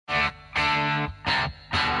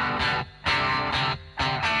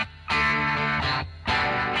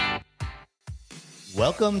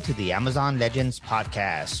Welcome to the Amazon Legends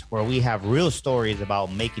podcast, where we have real stories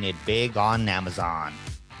about making it big on Amazon.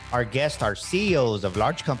 Our guests are CEOs of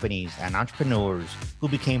large companies and entrepreneurs who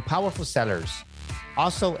became powerful sellers,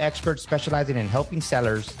 also experts specializing in helping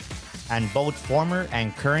sellers, and both former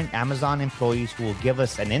and current Amazon employees who will give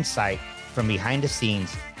us an insight from behind the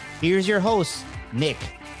scenes. Here's your host, Nick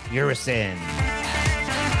Urison.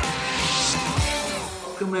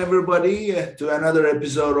 Welcome everybody to another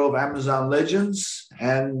episode of Amazon Legends,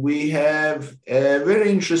 and we have a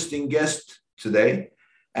very interesting guest today,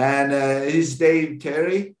 and he's Dave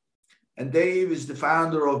Terry, and Dave is the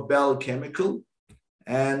founder of Bell Chemical,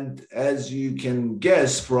 and as you can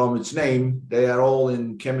guess from its name, they are all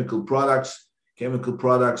in chemical products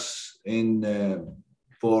in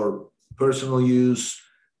for personal use,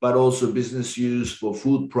 but also business use for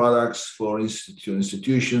food products for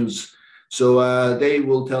institutions. So Dave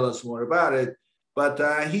will tell us more about it, but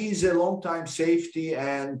he's a longtime safety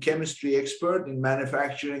and chemistry expert in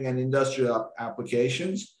manufacturing and industrial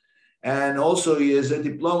applications. And also he has a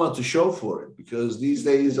diploma to show for it, because these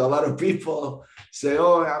days a lot of people say,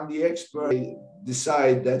 oh, I'm the expert. I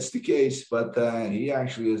decide that's the case, but he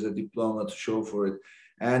actually has a diploma to show for it.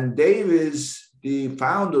 And Dave is the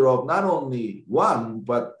founder of not only one,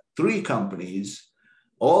 but 3 companies,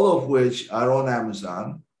 all of which are on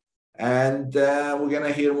Amazon. And we're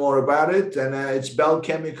going to hear more about it. And it's Bell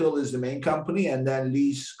Chemical is the main company, and then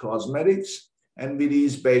Lee's Cosmetics and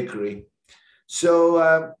Viddy's Bakery.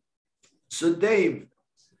 So Dave,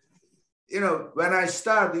 when I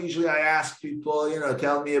start, usually I ask people,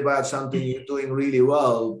 tell me about something you're doing really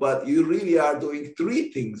well, but you really are doing 3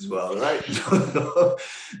 things well, right?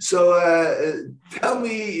 So tell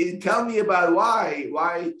me about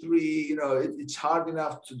why 3, it's hard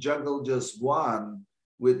enough to juggle just one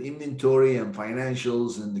with inventory and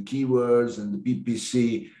financials and the keywords and the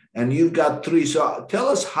PPC, and you've got 3. So tell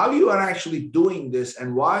us how you are actually doing this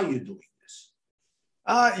and why you're doing this.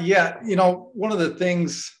 One of the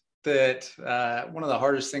things that, one of the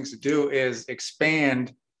hardest things to do is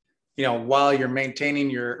expand, while you're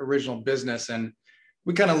maintaining your original business. And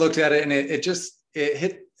we kind of looked at it, and it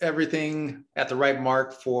hit everything at the right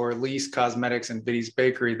mark for Lee's Cosmetics and Viddy's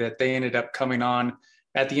Bakery, that they ended up coming on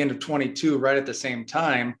at the end of 22, right at the same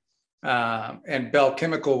time. And Bell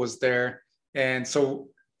Chemical was there. And so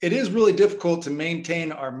it is really difficult to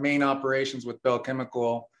maintain our main operations with Bell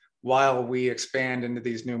Chemical while we expand into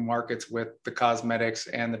these new markets with the cosmetics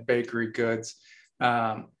and the bakery goods.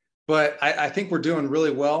 But I think we're doing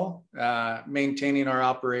really well maintaining our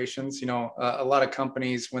operations. A lot of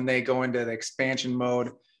companies, when they go into the expansion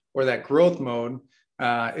mode or that growth mode,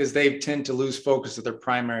 is they tend to lose focus of their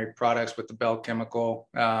primary products with the Bell Chemical.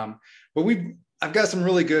 But I've got some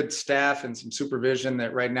really good staff and some supervision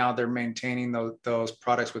that right now they're maintaining those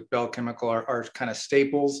products with Bell Chemical are kind of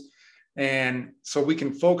staples. And so we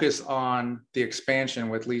can focus on the expansion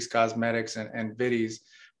with Lee's Cosmetics and Viddy's.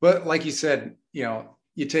 But like you said,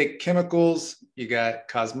 you take chemicals, you got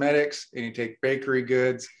cosmetics, and you take bakery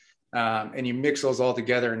goods, and you mix those all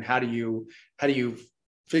together. And how do you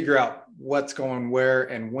figure out what's going where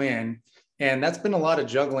and when? And that's been a lot of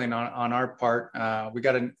juggling on our part. We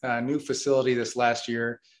got a new facility this last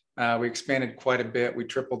year. We expanded quite a bit. We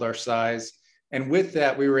tripled our size. And with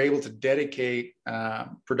that, we were able to dedicate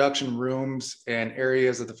production rooms and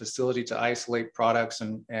areas of the facility to isolate products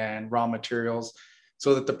and raw materials,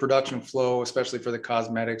 so that the production flow, especially for the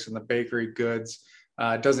cosmetics and the bakery goods,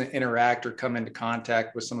 doesn't interact or come into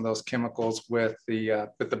contact with some of those chemicals with the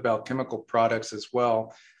Bell Chemical products as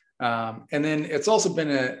well. And then it's also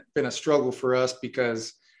been a struggle for us,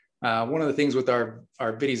 because one of the things with our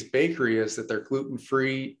Viddy's Bakery is that they're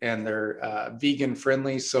gluten-free and they're vegan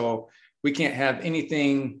friendly. So we can't have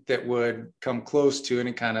anything that would come close to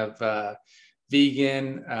any kind of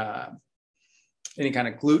vegan, any kind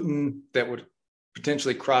of gluten that would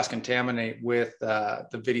potentially cross-contaminate with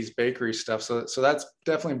the Viddy's Bakery stuff. So that's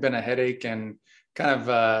definitely been a headache, and kind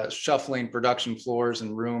of shuffling production floors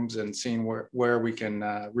and rooms and seeing where we can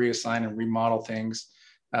reassign and remodel things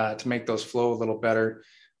to make those flow a little better,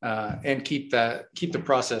 and keep the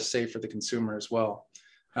process safe for the consumer as well.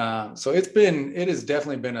 So it has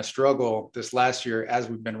definitely been a struggle this last year as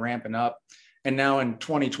we've been ramping up. And now in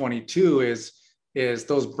 2022 is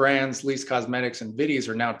those brands, Lee's Cosmetics and Viddy's,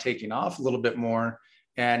 are now taking off a little bit more.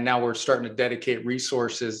 And now we're starting to dedicate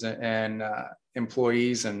resources and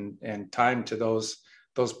employees and time to those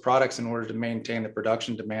products in order to maintain the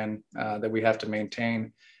production demand that we have to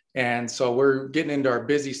maintain. And so we're getting into our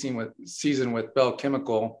busy season with Bell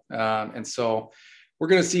Chemical. And so we're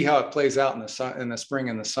going to see how it plays out in the spring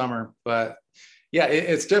and the summer. But yeah,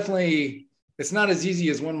 it's definitely it's not as easy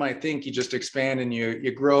as one might think. You just expand and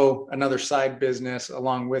you grow another side business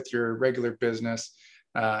along with your regular business.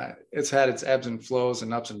 It's had its ebbs and flows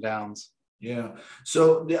and ups and downs. Yeah.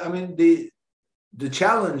 So the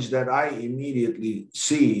challenge that I immediately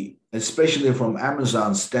see, especially from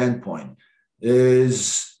Amazon's standpoint,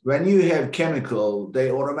 is when you have chemical,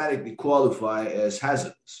 they automatically qualify as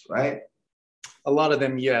hazardous, right? A lot of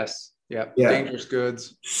them, yes. Yeah. Dangerous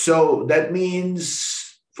goods. So that means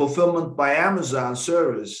fulfillment by Amazon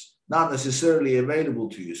service not necessarily available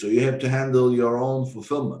to you. So you have to handle your own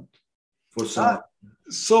fulfillment for some.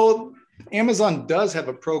 So Amazon does have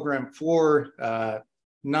a program for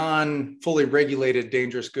non-fully regulated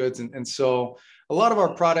dangerous goods. And so a lot of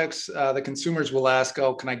our products, the consumers will ask,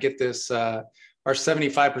 oh, can I get this, our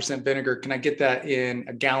 75% vinegar, can I get that in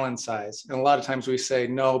a gallon size? And a lot of times we say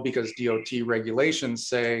no, because DOT regulations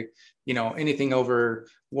say, anything over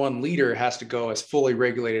 1 liter has to go as fully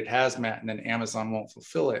regulated hazmat, and then Amazon won't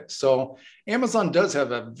fulfill it. So Amazon does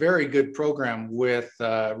have a very good program with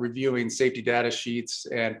reviewing safety data sheets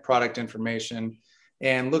and product information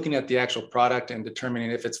and looking at the actual product and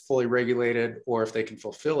determining if it's fully regulated or if they can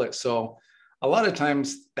fulfill it. So a lot of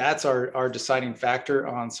times that's our deciding factor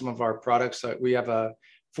on some of our products. We have a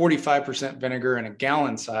 45% vinegar in a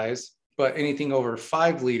gallon size, but anything over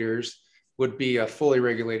 5 liters would be a fully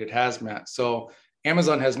regulated hazmat. So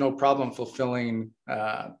Amazon has no problem fulfilling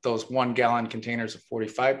those 1 gallon containers of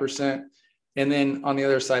 45%. And then on the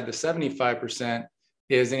other side, the 75%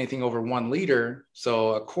 is anything over 1 liter.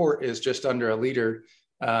 So a quart is just under a liter,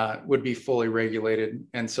 would be fully regulated.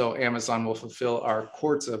 And so Amazon will fulfill our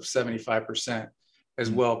quarts of 75% as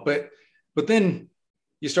well. But then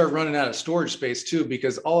you start running out of storage space too,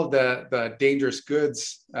 because all of the dangerous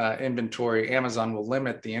goods inventory, Amazon will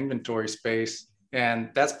limit the inventory space.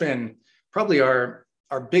 And that's been probably our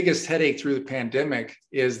biggest headache through the pandemic,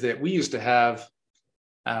 is that we used to have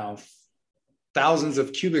thousands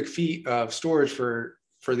of cubic feet of storage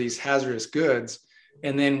for these hazardous goods.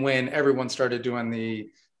 And then when everyone started doing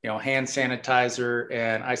the hand sanitizer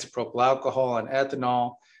and isopropyl alcohol and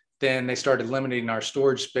ethanol, then they started limiting our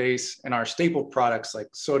storage space, and our staple products like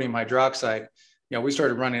sodium hydroxide. We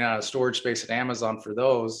started running out of storage space at Amazon for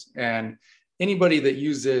those. And anybody that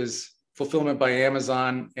uses fulfillment by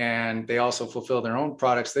Amazon and they also fulfill their own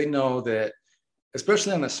products, they know that,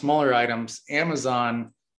 especially on the smaller items,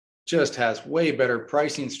 Amazon just has way better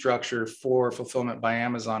pricing structure for fulfillment by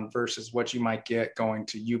Amazon versus what you might get going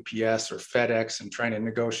to UPS or FedEx and trying to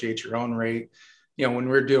negotiate your own rate. When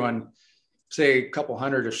we're doing, say, a couple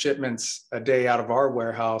hundred of shipments a day out of our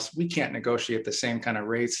warehouse, we can't negotiate the same kind of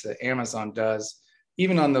rates that Amazon does.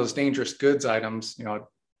 Even on those dangerous goods items,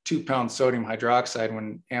 2-pound sodium hydroxide,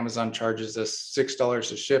 when Amazon charges us $6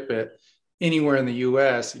 to ship it anywhere in the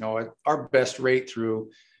US, our best rate through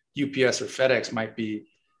UPS or FedEx might be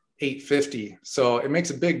 $8.50. So it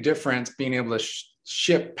makes a big difference being able to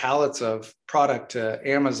ship pallets of product to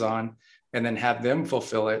Amazon and then have them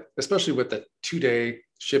fulfill it, especially with the 2-day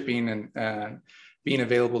shipping and being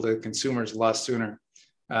available to consumers a lot sooner.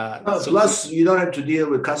 Plus, you don't have to deal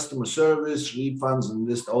with customer service, refunds, and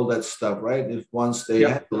all that stuff, right? If once they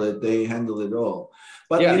handle it, they handle it all.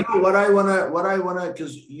 But what I wanna,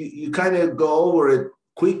 because you kind of go over it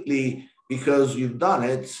quickly because you've done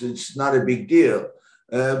it. It's not a big deal.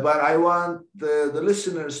 But I want the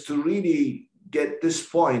listeners to really get this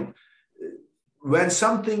point. When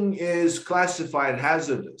something is classified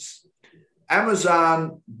hazardous,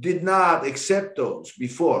 Amazon did not accept those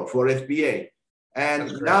before for FBA.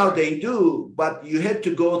 And now they do, but you had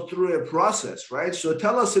to go through a process, right? So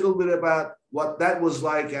tell us a little bit about what that was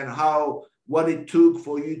like and what it took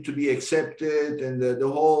for you to be accepted and the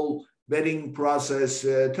whole vetting process.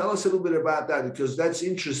 Tell us a little bit about that, because that's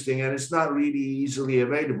interesting and it's not really easily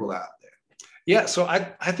available out there. Yeah, so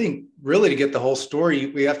I think really to get the whole story,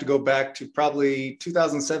 we have to go back to probably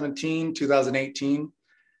 2017, 2018.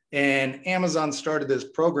 And Amazon started this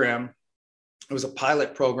program. It was a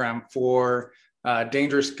pilot program for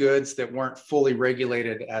dangerous goods that weren't fully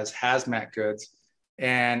regulated as hazmat goods.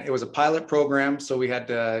 And it was a pilot program. So we had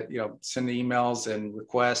to, send the emails and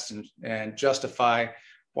requests and justify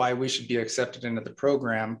why we should be accepted into the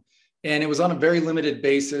program. And it was on a very limited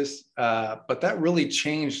basis, but that really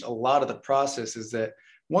changed a lot of the process. Is that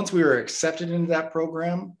once we were accepted into that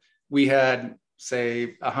program, we had,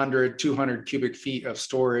 say, 100, 200 cubic feet of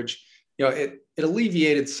storage. It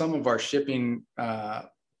alleviated some of our shipping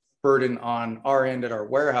burden on our end at our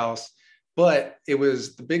warehouse, but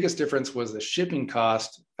the biggest difference was the shipping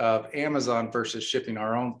cost of Amazon versus shipping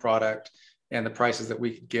our own product and the prices that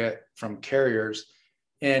we could get from carriers.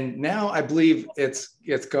 And now I believe it's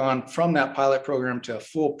gone from that pilot program to a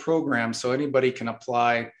full program, so anybody can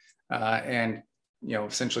apply and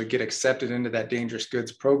essentially get accepted into that dangerous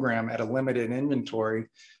goods program at a limited inventory.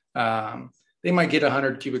 They might get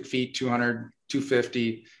 100 cubic feet, 200,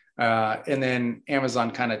 250, and then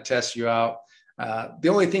Amazon kind of tests you out. The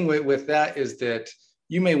only thing with that is that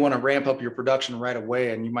you may want to ramp up your production right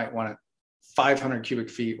away, and you might want 500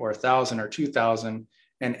 cubic feet or 1,000 or 2,000.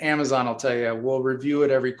 And Amazon will tell you, we'll review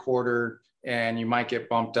it every quarter, and you might get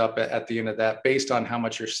bumped up at the end of that based on how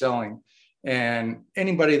much you're selling. And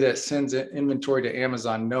anybody that sends inventory to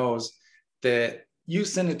Amazon knows that you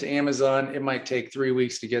send it to Amazon, it might take 3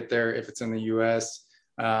 weeks to get there if it's in the US.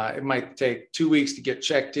 It might take 2 weeks to get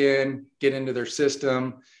checked in, get into their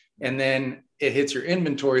system, and then it hits your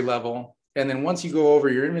inventory level. And then once you go over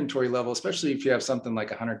your inventory level, especially if you have something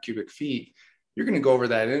like 100 cubic feet, you're going to go over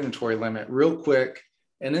that inventory limit real quick.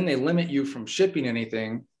 And then they limit you from shipping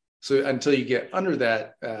anything. So until you get under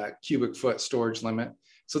that cubic foot storage limit.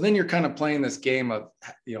 So then you're kind of playing this game of,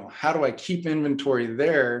 how do I keep inventory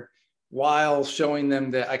there while showing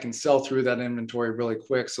them that I can sell through that inventory really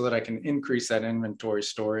quick so that I can increase that inventory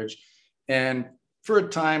storage. And for a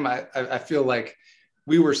time, I feel like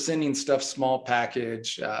we were sending stuff small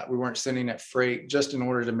package. We weren't sending it freight just in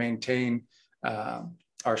order to maintain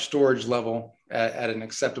our storage level at an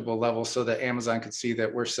acceptable level so that Amazon could see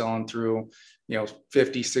that we're selling through,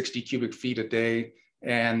 50, 60 cubic feet a day,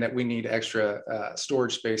 and that we need extra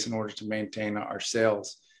storage space in order to maintain our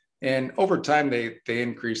sales. And over time, they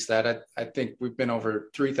increased that. I think we've been over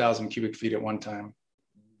 3,000 cubic feet at one time.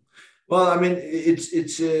 Well, I mean,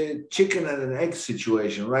 it's a chicken and an egg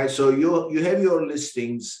situation, right? So you have your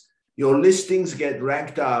listings get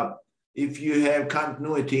ranked up if you have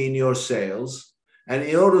continuity in your sales. And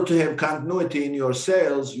in order to have continuity in your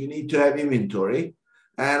sales, you need to have inventory.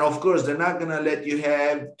 And of course, they're not going to let you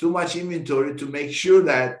have too much inventory to make sure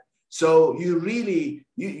that. So you really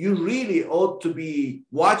ought to be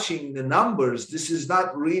watching the numbers. This is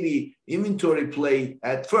not really inventory play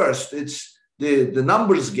at first. It's the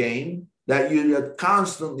numbers game that you're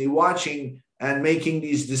constantly watching and making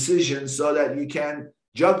these decisions so that you can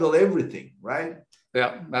juggle everything, right?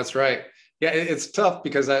 Yeah, that's right. Yeah, it's tough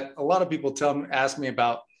because a lot of people ask me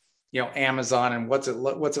about, Amazon and what's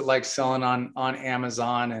it like selling on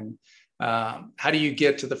Amazon, and how do you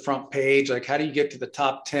get to the front page? Like, how do you get to the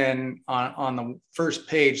top 10 on the first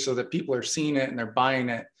page so that people are seeing it and they're buying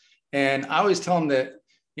it? And I always tell them that,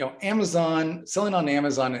 selling on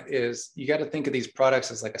Amazon is, you got to think of these products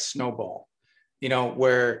as like a snowball,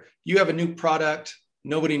 where you have a new product,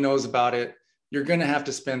 nobody knows about it. You're going to have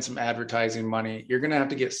to spend some advertising money. You're going to have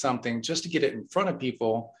to get something just to get it in front of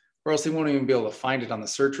people, or else they won't even be able to find it on the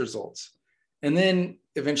search results. And then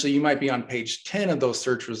eventually you might be on page 10 of those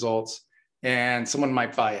search results and someone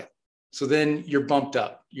might buy it. So then you're bumped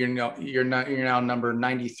up. You're now number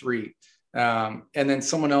 93. And then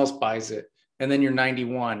someone else buys it. And then you're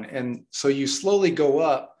 91. And so you slowly go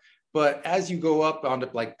up. But as you go up onto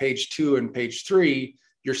like page 2 and page 3,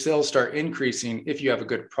 your sales start increasing if you have a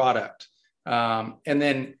good product. And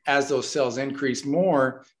then as those sales increase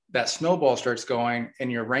more, that snowball starts going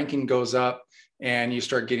and your ranking goes up and you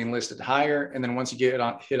start getting listed higher. And then once you hit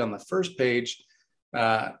on the first page,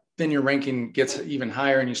 then your ranking gets even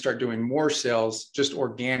higher and you start doing more sales just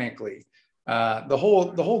organically. The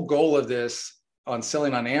whole goal of this on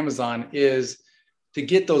selling on Amazon is to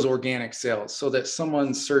get those organic sales so that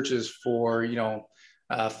someone searches for,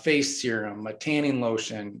 face serum, a tanning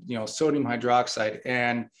lotion, sodium hydroxide,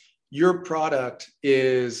 and your product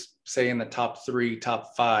is, say, in the top 3,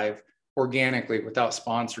 top 5 organically without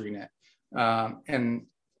sponsoring it. And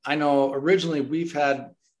I know originally we've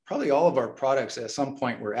had probably all of our products at some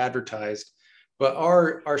point were advertised, but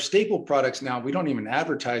our staple products now, we don't even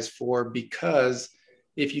advertise for, because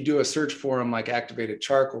if you do a search for them like activated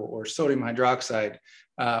charcoal or sodium hydroxide,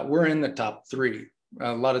 we're in the top 3.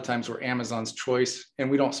 A lot of times we're Amazon's choice and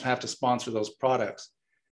we don't have to sponsor those products.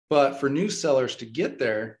 But for new sellers to get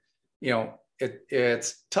there,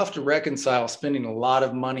 it's tough to reconcile spending a lot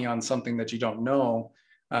of money on something that you don't know.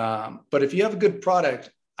 But if you have a good product,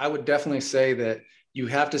 I would definitely say that you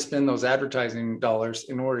have to spend those advertising dollars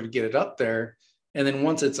in order to get it up there. And then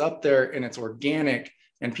once it's up there and it's organic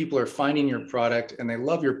and people are finding your product and they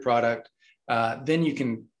love your product, then you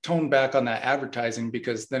can tone back on that advertising,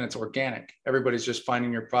 because then it's organic. Everybody's just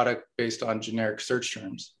finding your product based on generic search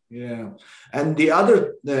terms. Yeah. And the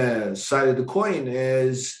other side of the coin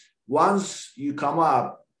is, once you come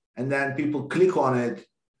up and then people click on it,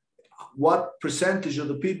 what percentage of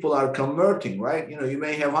the people are converting, right? You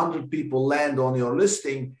may have 100 people land on your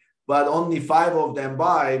listing, but only 5 of them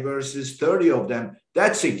buy versus 30 of them.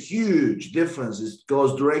 That's a huge difference. It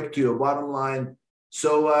goes direct to your bottom line.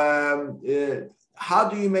 So how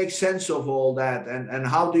do you make sense of all that? And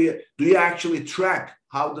how do you actually track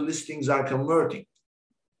how the listings are converting?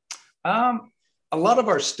 A lot of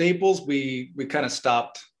our staples, we kind of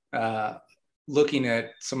stopped looking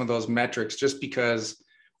at some of those metrics just because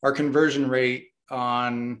our conversion rate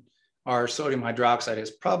on our sodium hydroxide is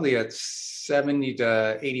probably at 70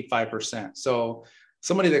 to 85%. So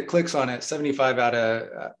somebody that clicks on it 75 out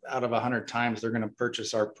of 100 times, they're going to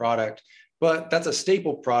purchase our product. But that's a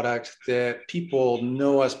staple product that people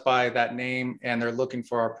know us by that name, and they're looking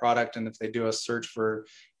for our product. And if they do a search for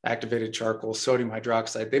activated charcoal, sodium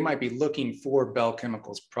hydroxide, they might be looking for Bell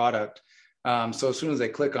Chemicals product. So as soon as they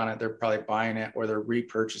click on it, they're probably buying it or they're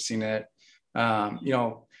repurchasing it.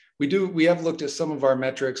 We have looked at some of our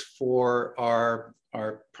metrics for our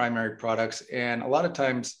primary products, and a lot of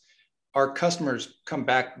times our customers come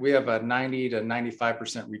back. We have a 90 to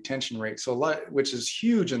 95% retention rate, which is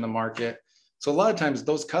huge in the market. So a lot of times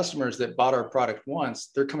those customers that bought our product once,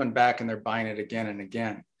 they're coming back and they're buying it again and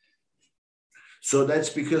again. So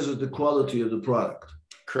that's because of the quality of the product.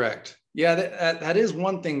 Correct. Yeah, that is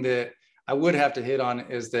one thing that I would have to hit on,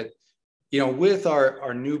 is that, with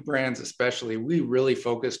our new brands, especially, we really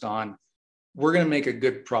focused on, we're going to make a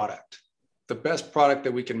good product. The best product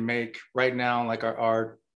that we can make right now, like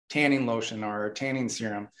our tanning lotion or our tanning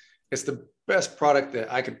serum, it's the best product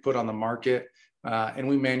that I could put on the market. And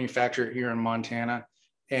we manufacture it here in Montana.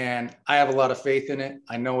 And I have a lot of faith in it.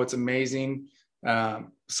 I know it's amazing.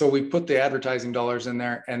 So we put the advertising dollars in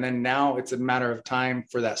there. And then now it's a matter of time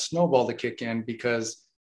for that snowball to kick in, because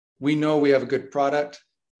we know we have a good product.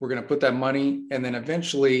 We're going to put that money. And then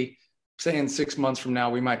eventually, say in 6 months from now,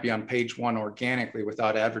 we might be on page 1 organically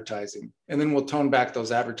without advertising. And then we'll tone back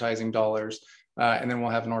those advertising dollars. And then we'll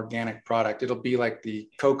have an organic product. It'll be like the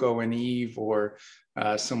Coco and Eve or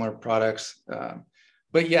similar products.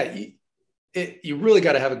 But yeah, you really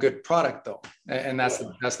got to have a good product though. And that's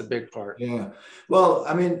the big part. Yeah. Well,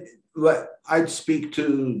 I mean, I'd speak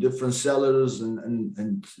to different sellers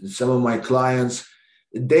and some of my clients.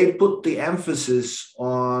 They put the emphasis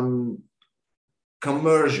on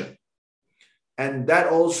conversion. And that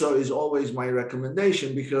also is always my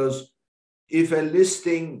recommendation, because if a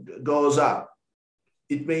listing goes up,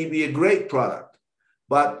 it may be a great product,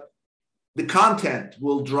 but the content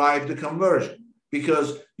will drive the conversion,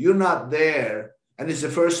 because you're not there. And it's the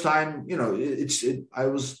first time, I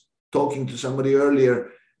was talking to somebody earlier,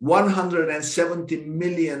 170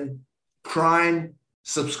 million Prime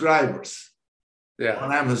subscribers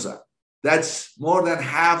on Amazon. That's more than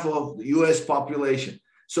half of the US population.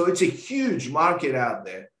 So it's a huge market out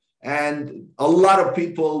there. And a lot of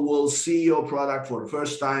people will see your product for the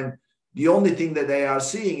first time. The only thing that they are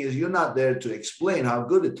seeing is you're not there to explain how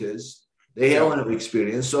good it is. They don't have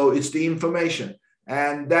experience. So it's the information.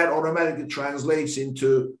 And that automatically translates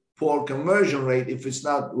into poor conversion rate if it's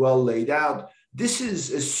not well laid out. This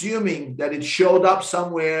is assuming that it showed up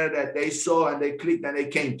somewhere that they saw and they clicked and they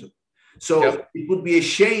came to. So it would be a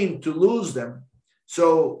shame to lose them.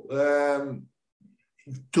 So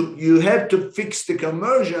you have to fix the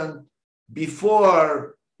conversion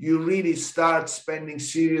before you really start spending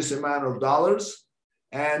serious amount of dollars.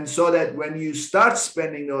 And so that when you start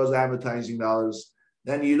spending those advertising dollars,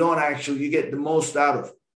 then you get the most out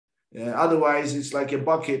of it. Otherwise, it's like a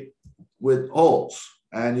bucket with holes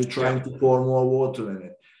and you're trying to pour more water in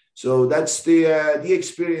it. So that's the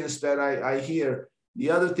experience that I hear.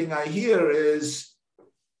 The other thing I hear is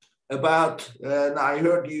about, I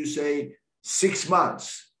heard you say 6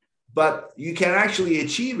 months, but you can actually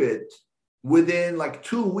achieve it within like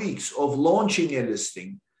 2 weeks of launching a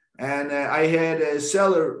listing. And I had a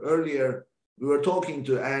seller earlier we were talking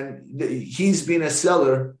to, and he's been a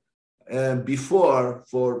seller before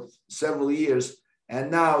for several years.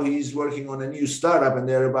 And now he's working on a new startup and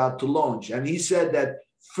they're about to launch. And he said that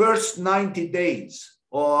first 90 days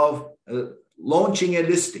of launching a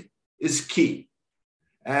listing is key.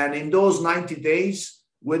 And in those 90 days,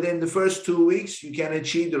 within the first 2 weeks, you can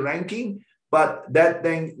achieve the ranking, but that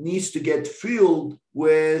then needs to get filled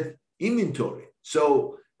with inventory.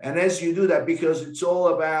 So, and as you do that, because it's all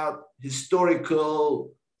about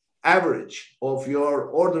historical average of your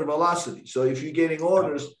order velocity. So if you're getting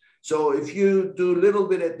orders, so if you do a little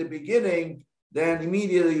bit at the beginning, then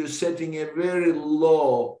immediately you're setting a very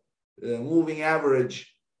low moving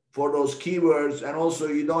average for those keywords. And also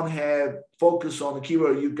you don't have focus on the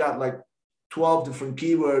keyword. You've got like 12 different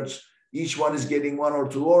keywords. Each one is getting 1 or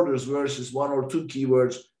 2 orders versus 1 or 2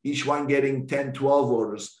 keywords, each one getting 10, 12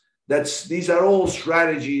 orders. These are all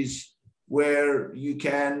strategies where you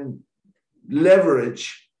can leverage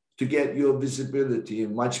to get your visibility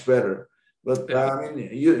much better. But I mean,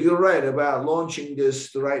 you're right about launching this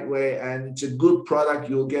the right way, and it's a good product.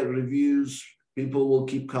 You'll get reviews. People will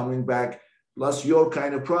keep coming back. Plus, your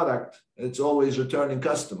kind of product, it's always returning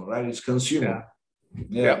customer, right? It's consumer.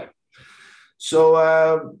 Yeah. So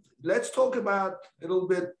let's talk about a little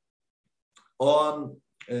bit on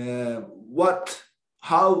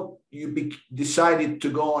how you decided to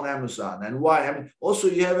go on Amazon and why. I mean, also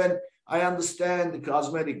you haven't. I understand the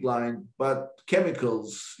cosmetic line, but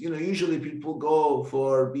chemicals, usually people go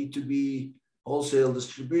for B2B wholesale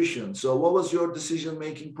distribution. So what was your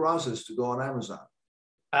decision-making process to go on Amazon?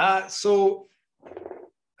 So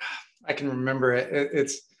I can remember it.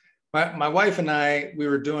 It's my wife and I, we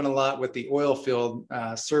were doing a lot with the oil field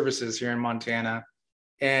services here in Montana.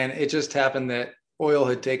 And it just happened that oil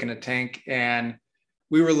had taken a tank, and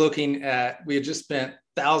we had just spent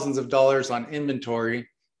thousands of dollars on inventory,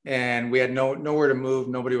 and we had nowhere to move.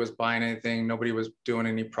 Nobody was buying anything. Nobody was doing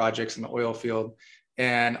any projects in the oil field.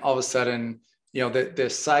 And all of a sudden,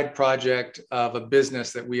 this side project of a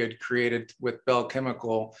business that we had created with Bell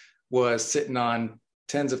Chemical was sitting on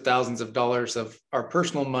tens of thousands of dollars of our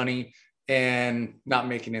personal money and not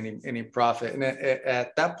making any profit. And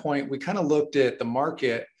at that point, we kind of looked at the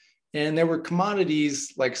market, and there were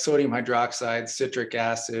commodities like sodium hydroxide, citric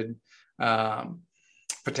acid,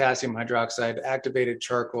 potassium hydroxide, activated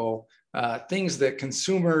charcoal, things that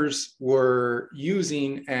consumers were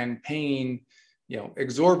using and paying,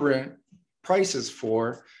 exorbitant prices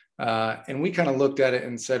for. And we kind of looked at it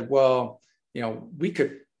and said, well, we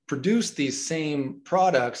could produce these same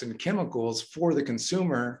products and chemicals for the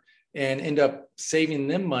consumer and end up saving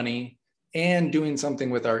them money and doing something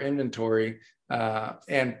with our inventory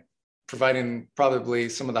and providing probably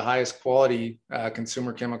some of the highest quality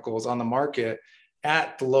consumer chemicals on the market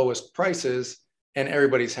at the lowest prices, and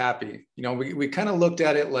everybody's happy. We kind of looked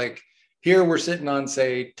at it like, here we're sitting on,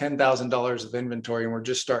 say, $10,000 of inventory, and we're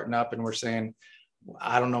just starting up, and we're saying,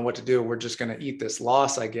 I don't know what to do. We're just going to eat this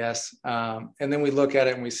loss, I guess. And then we look at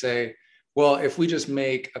it and we say, well, if we just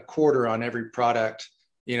make a quarter on every product,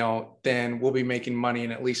 then we'll be making money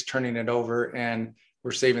and at least turning it over, and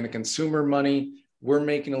we're saving the consumer money. We're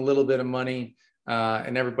making a little bit of money,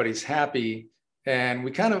 and everybody's happy. And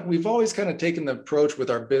we've always kind of taken the approach with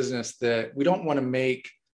our business that we don't want to make,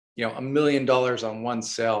 $1 million on one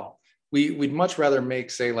sale. We'd much rather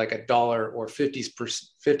make, say, like $1 or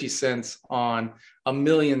 50 cents on a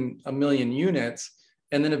million units,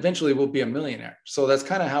 and then eventually we'll be a millionaire. So that's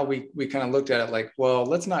kind of how we kind of looked at it. Like, well,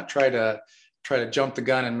 let's not try to jump the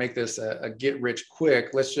gun and make this a get rich quick.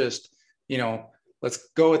 Let's just, let's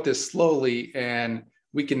go at this slowly, and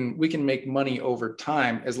we can make money over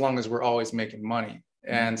time as long as we're always making money.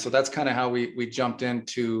 And so that's kind of how we jumped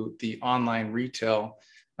into the online retail.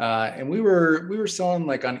 And we were selling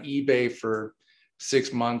like on eBay for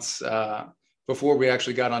 6 months before we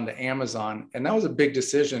actually got onto Amazon. And that was a big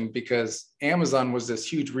decision because Amazon was this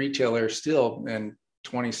huge retailer still in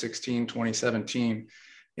 2016, 2017.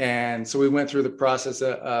 And so we went through the process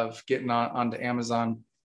of getting onto Amazon.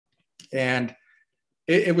 And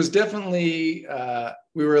it was definitely,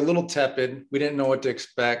 we were a little tepid. We didn't know what to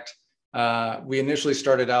expect. We initially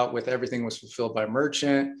started out with everything was fulfilled by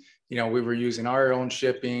merchant. We were using our own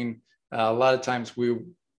shipping. A lot of times we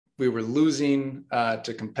were losing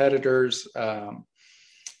to competitors. And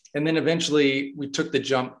then eventually we took the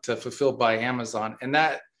jump to fulfilled by Amazon. And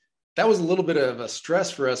that was a little bit of a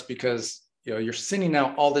stress for us because, you're sending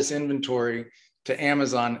out all this inventory to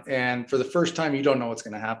Amazon. And for the first time, you don't know what's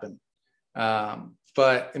going to happen.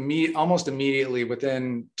 But almost immediately,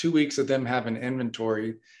 within 2 weeks of them having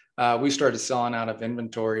inventory, we started selling out of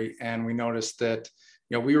inventory. And we noticed that,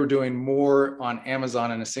 we were doing more on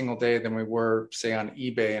Amazon in a single day than we were, say, on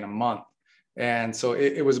eBay in a month. And so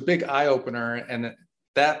it was a big eye opener. And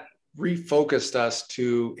that refocused us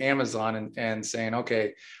to Amazon and saying,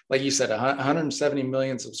 okay, like you said, 170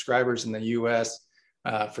 million subscribers in the US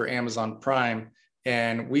for Amazon Prime.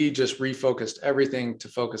 And we just refocused everything to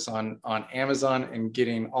focus on Amazon and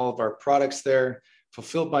getting all of our products there,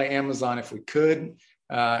 fulfilled by Amazon if we could.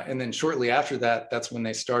 And then shortly after that, that's when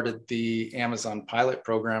they started the Amazon pilot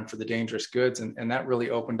program for the dangerous goods. And that really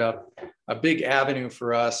opened up a big avenue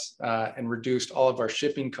for us and reduced all of our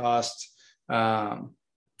shipping costs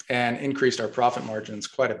and increased our profit margins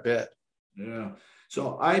quite a bit. Yeah.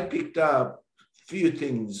 So I picked up a few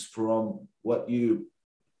things from what you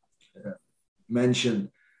mentioned.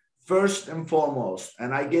 First and foremost,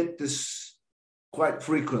 and I get this quite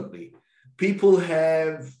frequently, people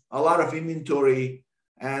have a lot of inventory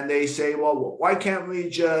and they say, well, why can't we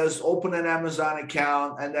just open an Amazon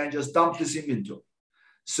account and then just dump this inventory?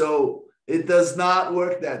 So it does not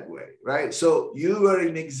work that way, right? So you were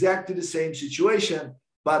in exactly the same situation,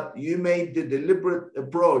 but you made the deliberate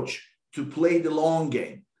approach to play the long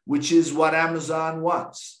game, which is what Amazon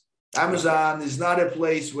wants. Amazon is not a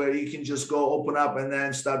place where you can just go open up and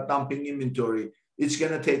then start dumping inventory. It's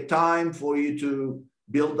going to take time for you to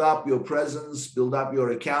build up your presence, build up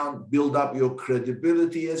your account, build up your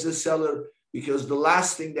credibility as a seller, because the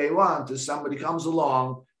last thing they want is somebody comes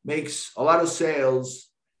along, makes a lot of sales,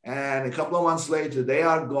 and a couple of months later, they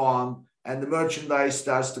are gone and the merchandise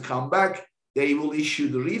starts to come back. They will issue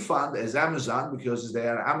the refund as Amazon because they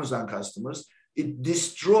are Amazon customers. It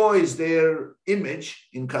destroys their image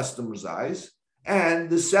in customers' eyes, and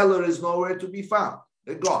the seller is nowhere to be found.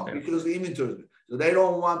 They're gone because the inventory. So they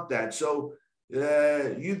don't want that. So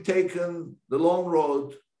you've taken the long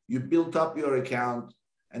road, you built up your account,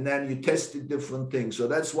 and then you tested different things. So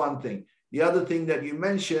that's one thing. The other thing that you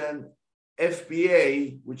mentioned,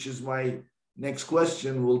 FBA, which is my next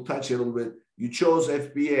question, we'll touch a little bit. You chose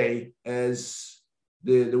FBA as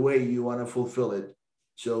the way you want to fulfill it.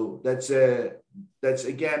 So that's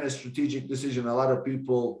again a strategic decision. A lot of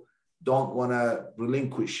people don't want to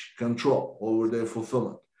relinquish control over their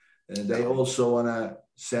fulfillment. And they also want to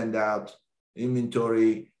send out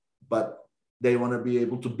inventory, but they want to be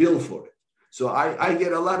able to bill for it. So I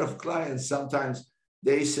get a lot of clients, sometimes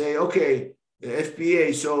they say, okay,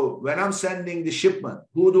 FBA, so when I'm sending the shipment,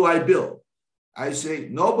 who do I bill? I say,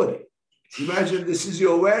 nobody. Imagine this is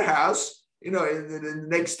your warehouse, in the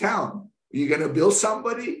next town. You're going to bill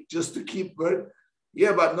somebody just to keep it?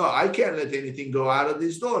 Yeah, but no, I can't let anything go out of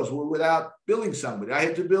these doors without billing somebody. I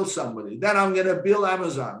had to bill somebody. Then I'm going to bill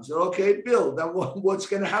Amazon. So, okay, bill. Then what's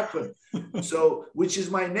going to happen? So, which is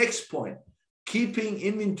my next point. Keeping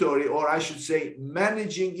inventory, or I should say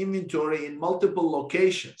managing inventory in multiple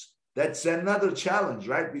locations. That's another challenge,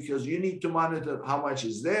 right? Because you need to monitor how much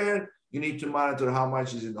is there. You need to monitor how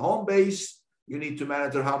much is in the home base. You need to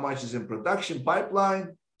monitor how much is in production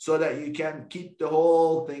pipeline so that you can keep the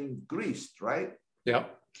whole thing greased, right? Yeah.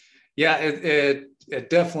 Yeah, it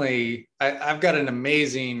definitely, I've got an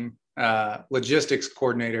amazing logistics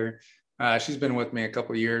coordinator. She's been with me a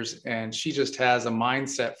couple of years, and she just has a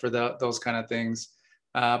mindset for those kind of things.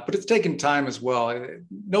 But it's taken time as well.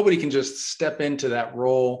 Nobody can just step into that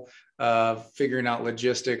role of figuring out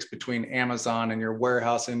logistics between Amazon and your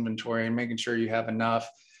warehouse inventory and making sure you have enough.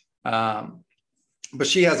 But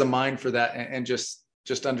she has a mind for that, and just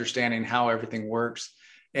understanding how everything works.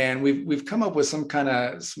 And we've come up with some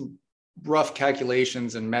rough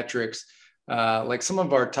calculations and metrics. Like some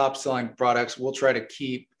of our top selling products, we'll try to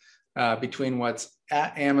keep between what's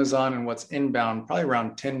at Amazon and what's inbound, probably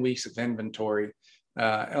around 10 weeks of inventory.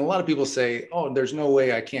 And a lot of people say, oh, there's no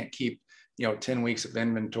way I can't keep 10 weeks of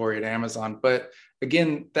inventory at Amazon. But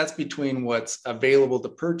again, that's between what's available to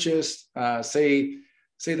purchase. Say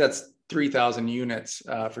that's 3,000 units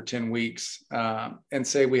for 10 weeks, and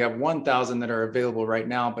say we have 1,000 that are available right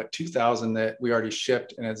now, but 2,000 that we already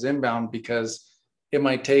shipped and it's inbound, because it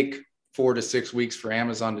might take 4 to 6 weeks for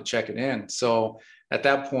Amazon to check it in. So at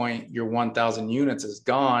that point, your 1,000 units is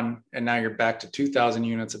gone, and now you're back to 2,000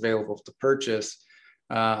 units available to purchase.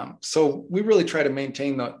 So we really try to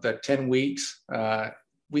maintain the 10 weeks.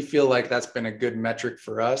 We feel like that's been a good metric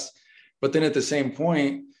for us. But then at the same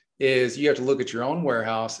point is you have to look at your own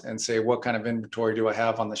warehouse and say, what kind of inventory do I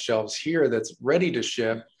have on the shelves here that's ready to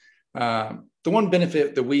ship? The one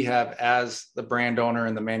benefit that we have as the brand owner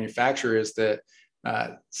and the manufacturer is that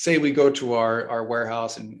say we go to our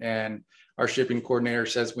warehouse and our shipping coordinator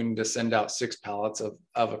says we need to send out 6 pallets of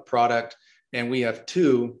a product, and we have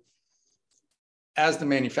 2. As the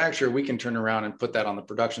manufacturer, we can turn around and put that on the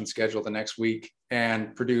production schedule the next week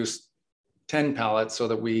and produce 10 pallets so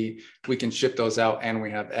that we can ship those out and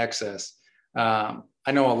we have excess.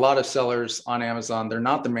 I know a lot of sellers on Amazon, they're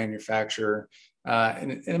not the manufacturer,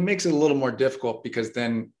 and it makes it a little more difficult, because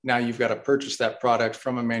then now you've got to purchase that product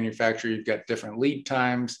from a manufacturer. You've got different lead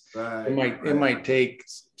times. Right, it might take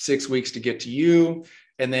 6 weeks to get to you,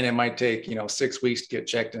 and then it might take 6 weeks to get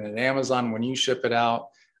checked in at Amazon when you ship it out.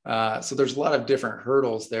 So there's a lot of different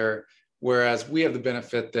hurdles there, whereas we have the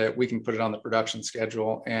benefit that we can put it on the production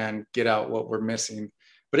schedule and get out what we're missing.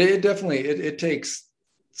 But it definitely, it takes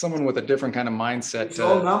someone with a different kind of mindset. It's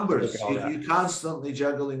all numbers. You're constantly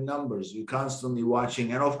juggling numbers. You're constantly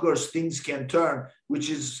watching. And of course, things can turn, which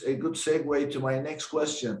is a good segue to my next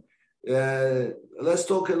question. Let's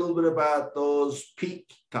talk a little bit about those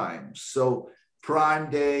peak times. So Prime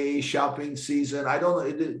Day, shopping season. I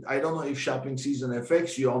don't know if shopping season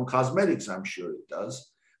affects you on cosmetics. I'm sure it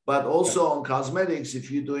does. But also on cosmetics, if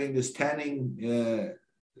you're doing this tanning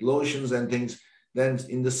lotions and things, then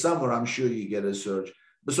in the summer, I'm sure you get a surge.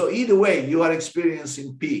 But so either way, you are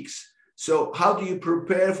experiencing peaks. So how do you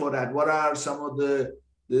prepare for that? What are some of the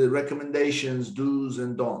recommendations, do's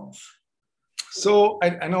and don'ts? So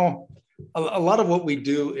I know a lot of what we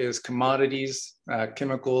do is commodities,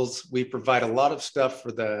 chemicals. We provide a lot of stuff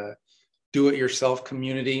for the do-it-yourself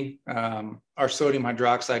community. Our sodium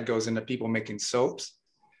hydroxide goes into people making soaps.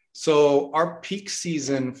 So our peak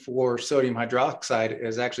season for sodium hydroxide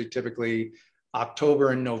is actually typically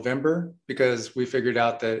October and November, because we figured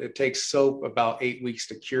out that it takes soap about 8 weeks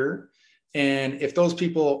to cure. And if those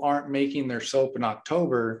people aren't making their soap in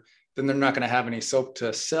October, then they're not going to have any soap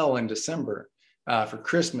to sell in December for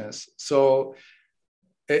Christmas. So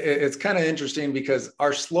it's kind of interesting because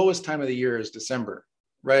our slowest time of the year is December,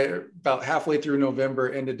 right? About halfway through November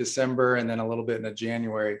into December, and then a little bit into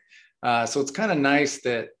January. So it's kind of nice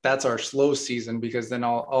that that's our slow season, because then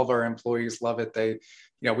all of our employees love it. They,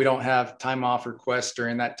 we don't have time off requests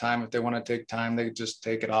during that time. If they want to take time, they just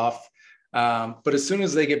take it off. But as soon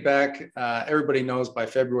as they get back, everybody knows by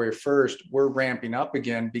February 1st, we're ramping up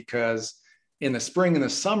again, because in the spring and the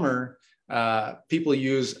summer, people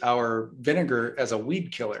use our vinegar as a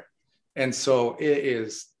weed killer. And so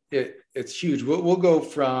it's huge. We'll go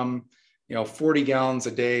from, 40 gallons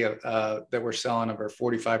a day that we're selling of our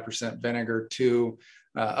 45% vinegar to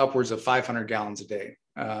upwards of 500 gallons a day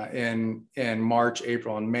in March,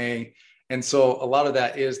 April, and May. And so a lot of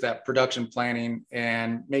that is that production planning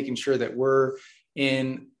and making sure that we're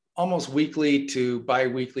in almost weekly to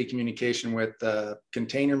bi-weekly communication with the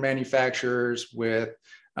container manufacturers, with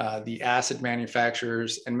the acid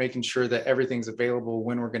manufacturers, and making sure that everything's available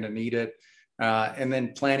when we're going to need it. And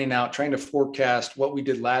then planning out, trying to forecast what we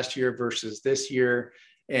did last year versus this year,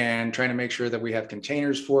 and trying to make sure that we have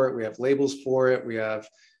containers for it, we have labels for it, we have,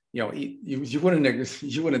 you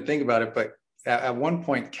wouldn't think about it, but at one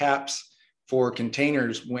point, caps for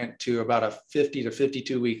containers went to about a 50 to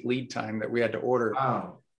 52 week lead time that we had to order.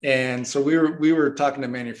 Wow. And so we were talking to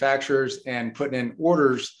manufacturers and putting in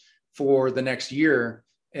orders for the next year,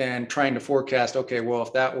 and trying to forecast, okay, well,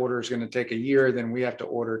 if that order is going to take a year, then we have to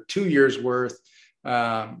order 2 years worth.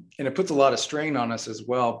 And it puts a lot of strain on us as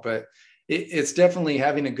well. But it's definitely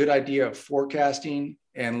having a good idea of forecasting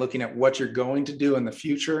and looking at what you're going to do in the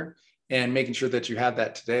future, and making sure that you have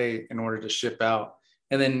that today in order to ship out.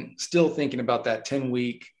 And then still thinking about that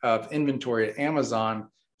 10-week of inventory at Amazon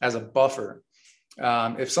as a buffer.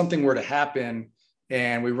 If something were to happen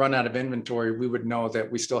and we run out of inventory, we would know that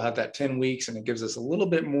we still have that 10 weeks, and it gives us a little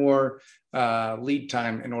bit more lead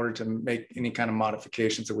time in order to make any kind of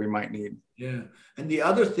modifications that we might need. Yeah. And the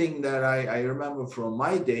other thing that I remember from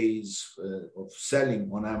my days of selling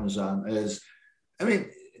on Amazon is,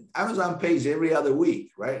 Amazon pays every other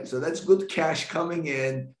week, right? So that's good cash coming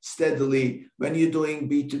in steadily. When you're doing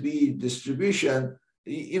B2B distribution,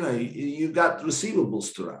 you got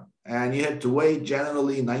receivables to run, and you had to wait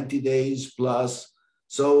generally 90 days plus.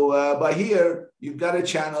 So by here, you've got a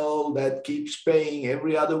channel that keeps paying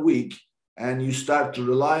every other week, and you start to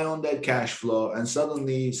rely on that cash flow, and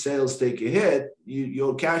suddenly sales take a hit,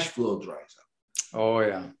 your cash flow dries up. Oh,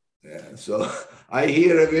 yeah. Yeah. So I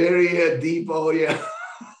hear a very deep, oh, yeah.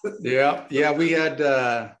 Yeah. We had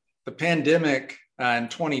the pandemic in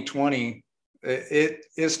 2020.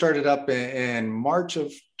 It started up in March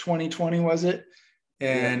of 2020, was it?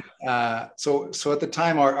 And so at the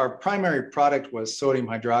time, our primary product was sodium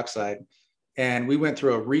hydroxide, and we went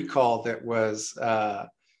through a recall that was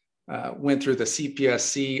went through the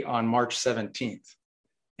CPSC on March 17th.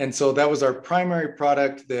 And so that was our primary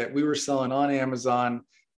product that we were selling on Amazon.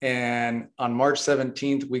 And on March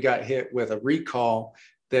 17th, we got hit with a recall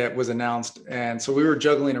that was announced. And so we were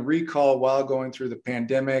juggling a recall while going through the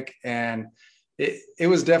pandemic. And it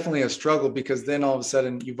was definitely a struggle, because then all of a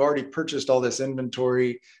sudden you've already purchased all this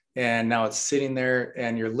inventory, and now it's sitting there,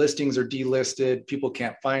 and your listings are delisted. People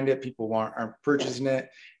can't find it. People aren't purchasing it.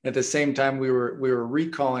 At the same time, we were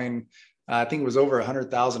recalling, I think it was over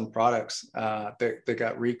 100,000 products that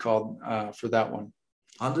got recalled for that one.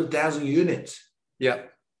 100,000 units.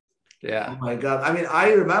 Yep. Yeah. Oh my God.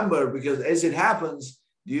 I remember, because as it happens,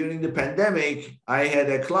 during the pandemic, I had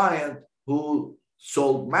a client who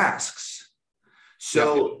sold masks.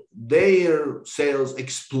 So their sales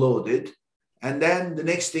exploded. And then the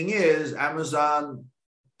next thing is Amazon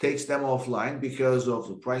takes them offline because of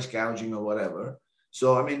the price gouging or whatever.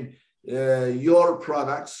 So, your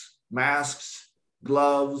products, masks,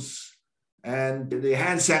 gloves, and the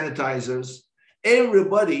hand sanitizers,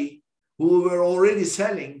 everybody who were already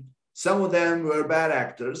selling, some of them were bad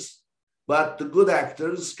actors. but the good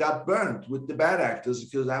actors got burned with the bad actors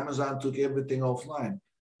because Amazon took everything offline.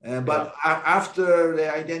 But after they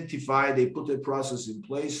identify, they put a process in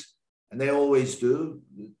place, and they always do.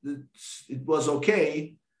 It was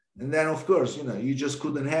okay. And then, of course, you just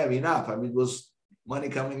couldn't have enough. I mean, it was money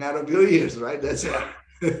coming out of your ears, right? That's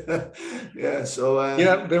it. Yeah. So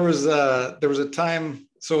there was a time.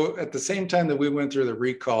 So at the same time that we went through the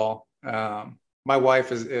recall, my wife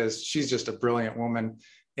she's just a brilliant woman,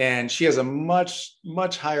 and she has a much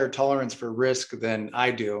higher tolerance for risk than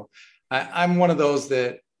I do. I'm one of those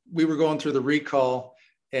that we were going through the recall,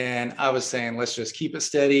 and I was saying, let's just keep it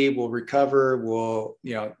steady. We'll recover.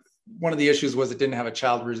 One of the issues was it didn't have a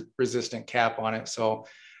child resistant cap on it. So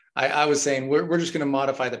I was saying, we're just going to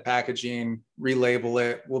modify the packaging, relabel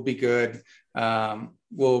it. We'll be good.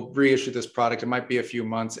 We'll reissue this product. It might be a few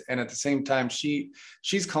months. And at the same time,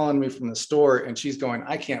 she's calling me from the store, and she's going,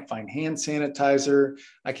 I can't find hand sanitizer.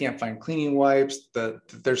 I can't find cleaning wipes.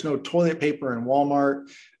 There's no toilet paper in Walmart.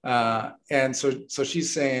 And so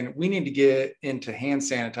she's saying, we need to get into hand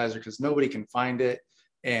sanitizer because nobody can find it.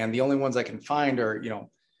 And the only ones I can find are,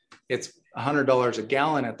 it's $100 a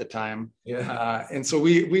gallon at the time. Yeah. And so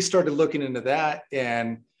we started looking into that,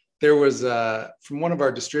 and there was from one of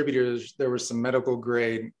our distributors, there was some medical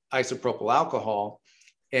grade isopropyl alcohol.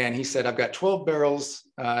 And he said, I've got 12 barrels.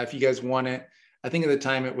 If you guys want it. I think at the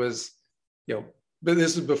time it was, but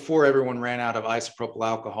this was before everyone ran out of isopropyl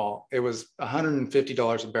alcohol. It was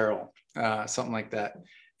 $150 a barrel, something like that.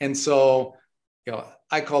 And so,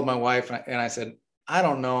 I called my wife and I said, I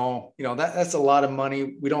don't know, that's a lot of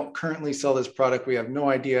money. We don't currently sell this product. We have no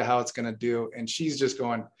idea how it's going to do. And she's just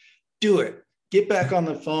going, do it. Get back on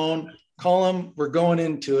the phone, call them. We're going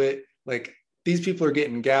into it. Like, these people are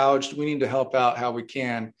getting gouged. We need to help out how we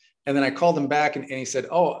can. And then I called him back and he said,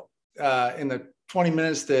 in the 20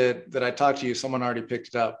 minutes that I talked to you, someone already picked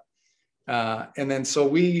it up. And then, so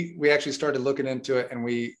we actually started looking into it, and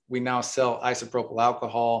we now sell isopropyl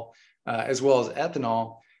alcohol as well as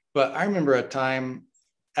ethanol. But I remember a time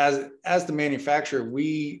as the manufacturer,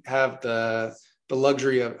 we have the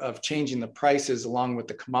luxury of changing the prices along with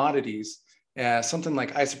the commodities. Something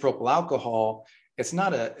like isopropyl alcohol, it's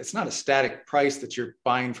not a static price that you're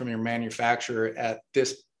buying from your manufacturer at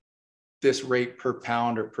this rate per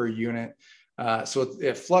pound or per unit. So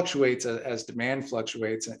it fluctuates as demand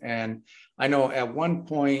fluctuates. And I know at one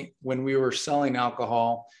point when we were selling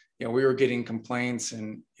alcohol, we were getting complaints,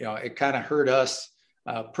 and it kind of hurt us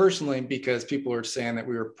personally, because people were saying that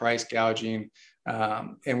we were price gouging,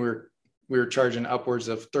 and we were charging upwards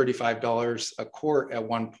of $35 a quart at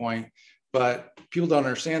one point. But people don't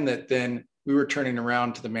understand that then we were turning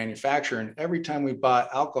around to the manufacturer, and every time we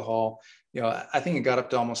bought alcohol, I think it got up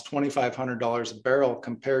to almost $2,500 a barrel,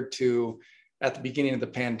 compared to at the beginning of the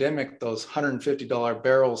pandemic, those $150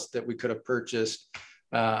 barrels that we could have purchased.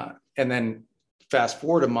 And then fast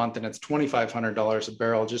forward a month and it's $2,500 a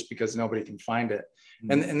barrel just because nobody can find it.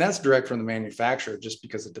 Mm-hmm. And that's direct from the manufacturer, just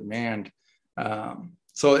because of demand.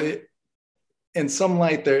 So in some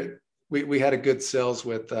light there, we had a good sales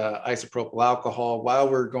with isopropyl alcohol while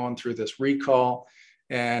we're going through this recall.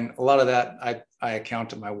 And a lot of that I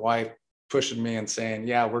account to my wife pushing me and saying,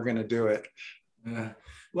 yeah, we're going to do it.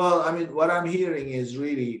 Well, I mean, what I'm hearing is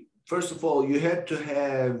really, first of all, you had to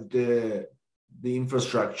have the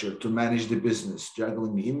infrastructure to manage the business,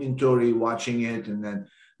 juggling the inventory, watching it, and then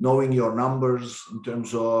knowing your numbers in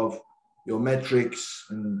terms of your metrics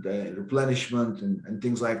and replenishment and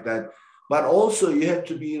things like that. But also you have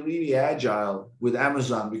to be really agile with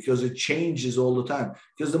Amazon, because it changes all the time,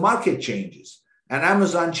 because the market changes and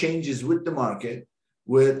Amazon changes with the market,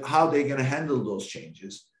 with how they're going to handle those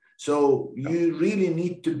changes. So you really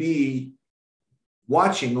need to be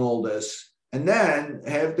watching all this, and then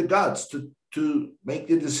have the guts to make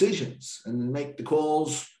the decisions and make the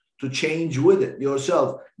calls to change with it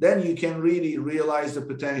yourself. Then you can really realize the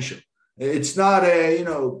potential. It's not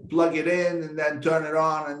plug it in and then turn it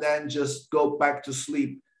on and then just go back to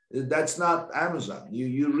sleep. That's not Amazon.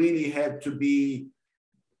 You really have to be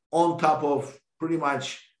on top of pretty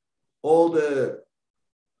much all the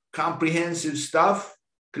comprehensive stuff,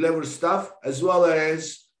 clever stuff, as well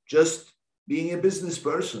as just being a business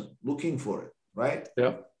person looking for it, right?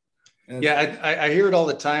 Yeah. Yeah, I hear it all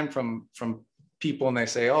the time from people, and they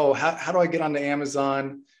say, oh, how do I get onto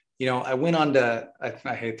Amazon? I went on to,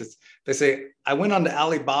 I hate this. They say, I went on to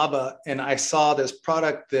Alibaba and I saw this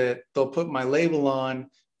product that they'll put my label on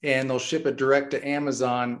and they'll ship it direct to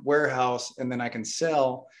Amazon warehouse, and then I can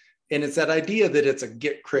sell. And it's that idea that it's a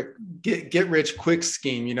get rich quick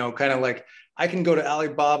scheme, kind of like I can go to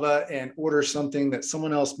Alibaba and order something that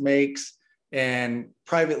someone else makes, and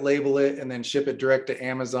private label it and then ship it direct to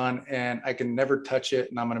Amazon, and I can never touch it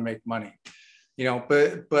and I'm going to make money.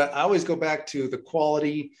 But I always go back to the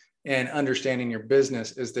quality and understanding your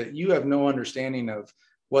business is that you have no understanding of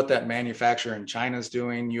what that manufacturer in China is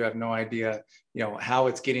doing. You have no idea, how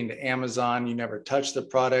it's getting to Amazon. You never touch the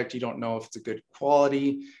product. You don't know if it's a good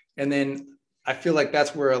quality. And then I feel like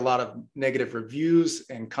that's where a lot of negative reviews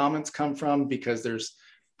and comments come from, because there's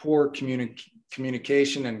poor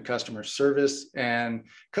communication and customer service, and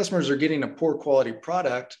customers are getting a poor quality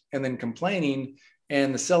product and then complaining,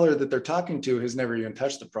 and the seller that they're talking to has never even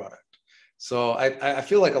touched the product. So I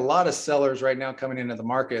feel like a lot of sellers right now coming into the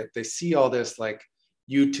market, they see all this like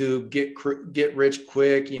YouTube, get rich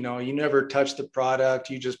quick, you never touch the product,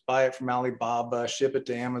 you just buy it from Alibaba, ship it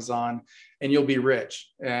to Amazon, and you'll be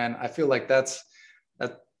rich. And I feel like that's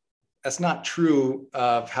not true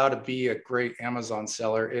of how to be a great Amazon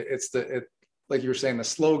seller. It's like you were saying, the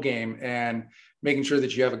slow game, and making sure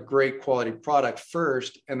that you have a great quality product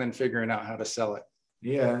first, and then figuring out how to sell it.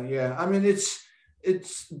 Yeah. I mean,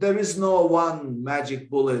 there is no one magic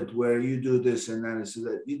bullet where you do this and then it's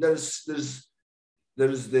that.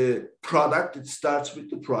 There's the product. It starts with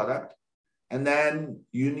the product, and then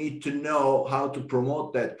you need to know how to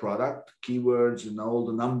promote that product, keywords and all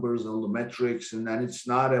the numbers, all the metrics. And then it's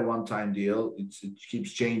not a one-time deal. It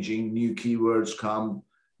keeps changing. New keywords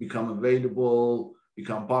become available,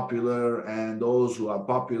 become popular, and those who are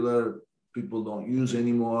popular, people don't use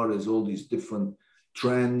anymore. There's all these different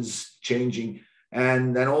trends changing.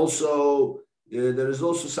 And then also, there is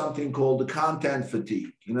also something called the content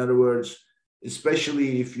fatigue. In other words,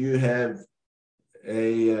 especially if you have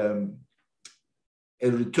a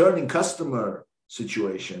returning customer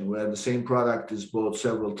situation where the same product is bought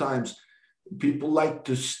several times, people like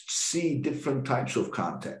to see different types of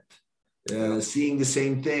content. Seeing the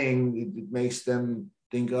same thing, it makes them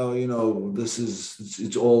think,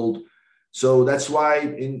 it's old. So that's why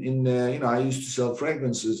I used to sell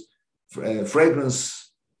fragrances,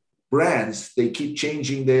 fragrance brands, they keep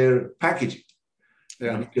changing their packaging.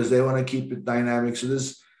 Yeah. Because they want to keep it dynamic. So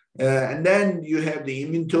and then you have the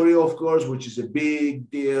inventory, of course, which is a big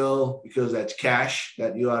deal because that's cash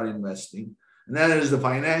that you are investing. And then there's the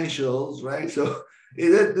financials, right? So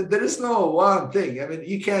there is no one thing. I mean,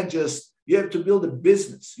 you have to build a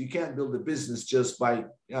business. You can't build a business just by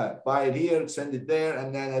buy it here, send it there,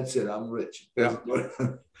 and then that's it. I'm rich. Yeah.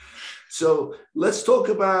 So let's talk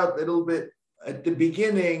about a little bit at the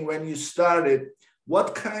beginning when you started.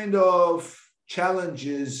 What kind of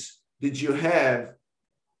challenges did you have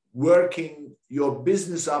working your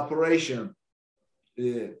business operation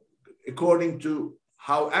according to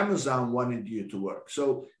how Amazon wanted you to work?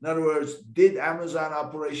 So in other words, did Amazon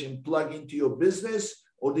operation plug into your business,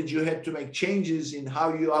 or did you have to make changes in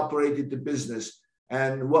how you operated the business,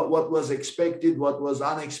 and what was expected, what was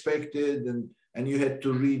unexpected, and you had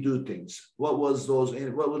to redo things? What were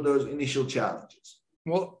those initial challenges?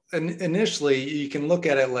 Well, initially you can look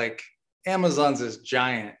at it like Amazon's this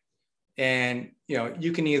giant, and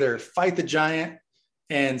you can either fight the giant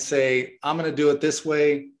and say, I'm going to do it this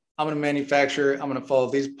way, I'm going to manufacture, I'm going to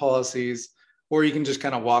follow these policies, or you can just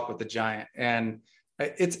kind of walk with the giant. And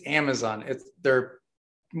it's Amazon. They're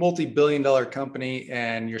multi-billion-dollar company,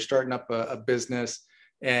 and you're starting up a business,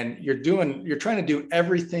 and you're trying to do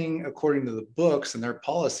everything according to the books and their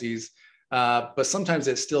policies, but sometimes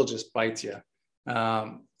it still just bites you.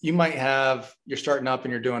 You might you're starting up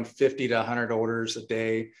and you're doing 50 to 100 orders a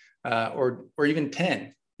day, or even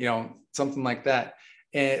 10, something like that.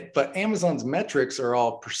 But Amazon's metrics are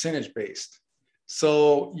all percentage based.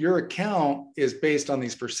 So your account is based on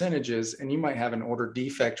these percentages, and you might have an order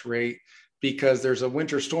defect rate because there's a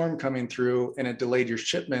winter storm coming through and it delayed your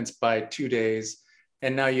shipments by 2 days.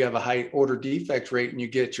 And now you have a high order defect rate and you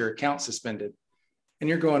get your account suspended. And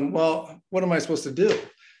you're going, well, what am I supposed to do?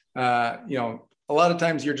 A lot of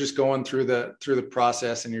times you're just going through the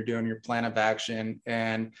process and you're doing your plan of action.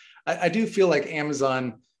 And I do feel like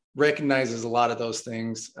Amazon recognizes a lot of those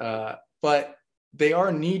things, but they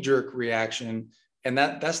are knee-jerk reaction. And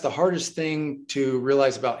that's the hardest thing to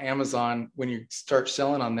realize about Amazon when you start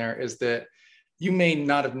selling on there, is that you may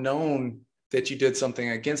not have known that you did something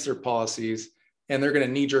against their policies, and they're going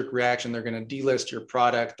to knee-jerk reaction. They're going to delist your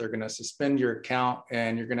product. They're going to suspend your account,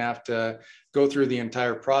 and you're going to have to go through the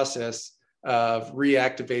entire process of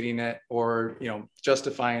reactivating it, or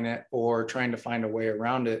justifying it, or trying to find a way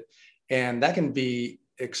around it. And that can be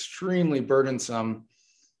extremely burdensome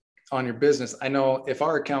on your business. I know if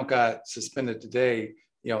our account got suspended today,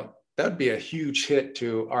 that would be a huge hit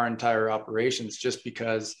to our entire operations, just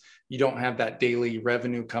because you don't have that daily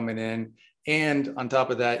revenue coming in. And on top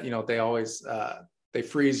of that, they always they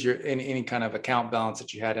freeze your any kind of account balance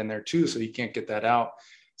that you had in there too, so you can't get that out.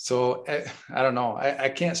 So I don't know. I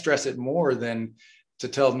can't stress it more than to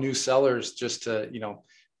tell new sellers just to,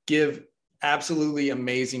 give absolutely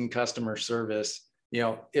amazing customer service.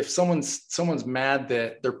 If someone's mad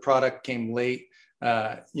that their product came late,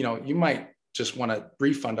 you might just want to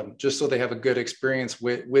refund them just so they have a good experience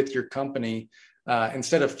with your company,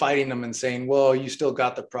 instead of fighting them and saying, well, you still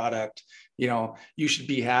got the product, you should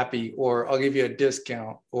be happy, or I'll give you a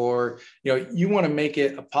discount, or, you want to make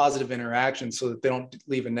it a positive interaction so that they don't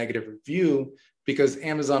leave a negative review, because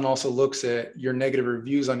Amazon also looks at your negative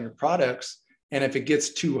reviews on your products. And if it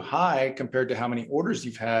gets too high compared to how many orders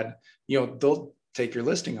you've had, they'll take your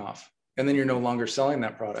listing off, and then you're no longer selling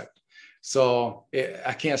that product. So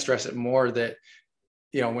I can't stress it more that,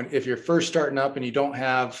 if you're first starting up and you don't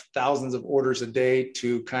have thousands of orders a day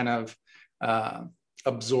to kind of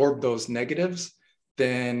absorb those negatives,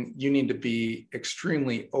 then you need to be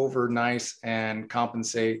extremely over nice and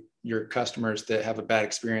compensate your customers that have a bad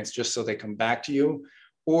experience just so they come back to you,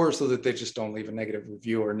 or so that they just don't leave a negative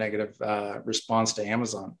review or negative response to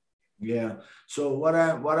Amazon. Yeah. So what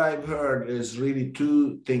I've heard is really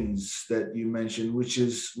two things that you mentioned, which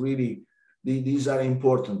is really, these are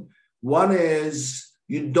important. One is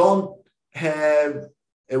you don't have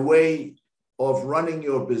a way of running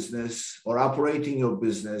your business or operating your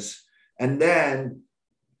business and then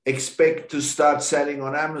expect to start selling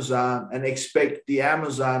on Amazon and expect the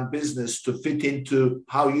Amazon business to fit into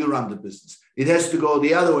how you run the business. It has to go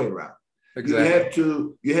the other way around. Exactly.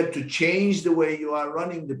 You have to change the way you are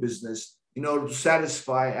running the business in order to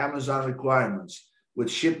satisfy Amazon requirements with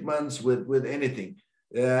shipments, with anything.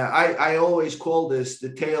 I always call this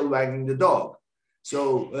the tail wagging the dog.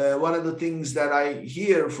 So one of the things that I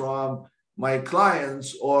hear from my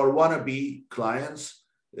clients or wannabe clients,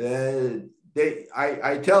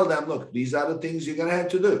 I tell them, look, these are the things you're going to have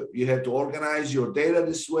to do. You have to organize your data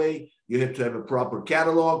this way. You have to have a proper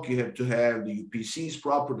catalog. You have to have the UPCs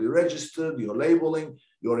properly registered, your labeling,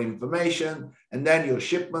 your information, and then your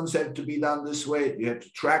shipments have to be done this way. You have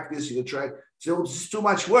to track this, so it's too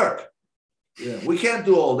much work. Yeah, we can't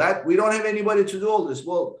do all that. We don't have anybody to do all this.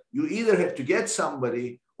 Well, you either have to get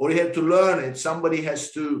somebody or you have to learn it. Somebody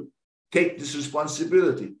has to take this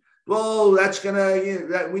responsibility. Well, that's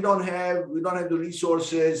we don't have the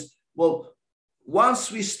resources. Well,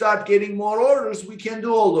 once we start getting more orders, we can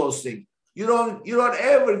do all those things. You don't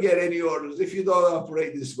ever get any orders if you don't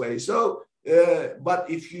operate this way. So, but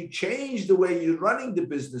if you change the way you're running the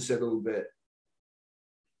business a little bit,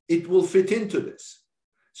 it will fit into this.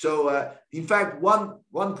 So, in fact, one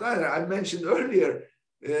client I mentioned earlier,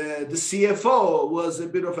 the CFO was a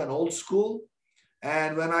bit of an old school.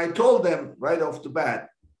 And when I told them right off the bat,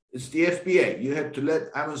 it's the FBA, you have to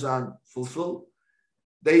let Amazon fulfill,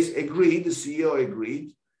 they agreed, the CEO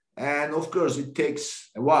agreed. And of course, it takes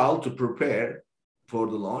a while to prepare for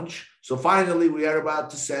the launch. So finally, we are about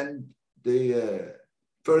to send the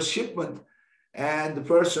first shipment. And the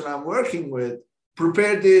person I'm working with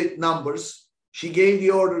prepared the numbers. She gave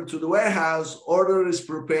the order to the warehouse, order is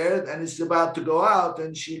prepared and it's about to go out.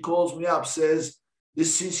 And she calls me up, says, the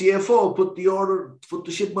CFO put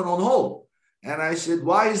the shipment on hold. And I said,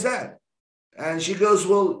 why is that? And she goes,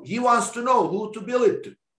 well, he wants to know who to bill it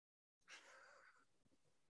to.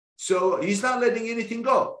 So he's not letting anything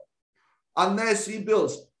go unless he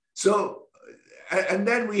bills. So, and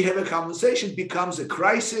then we have a conversation, becomes a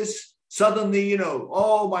crisis. Suddenly,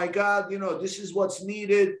 oh my God, this is what's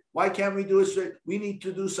needed. Why can't we do it straight? We need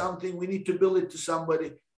to do something. We need to bill it to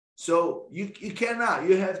somebody. So you cannot.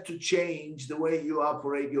 You have to change the way you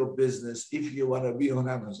operate your business if you want to be on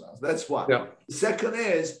Amazon. That's one. Yeah. The second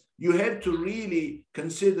is you have to really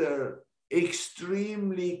consider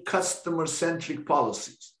extremely customer-centric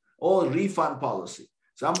policies or refund policy.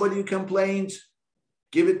 Somebody complains,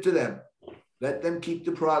 give it to them. Let them keep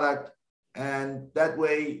the product. And that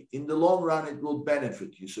way, in the long run, it will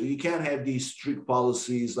benefit you. So you can't have these strict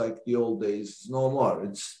policies like the old days. No more.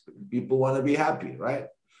 It's people want to be happy, right?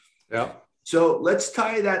 Yeah. So let's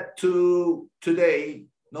tie that to today,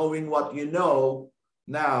 knowing what you know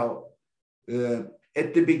now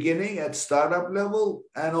at the beginning, at startup level,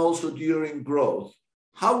 and also during growth.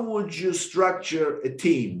 How would you structure a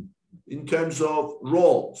team in terms of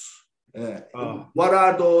roles? What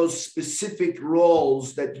are those specific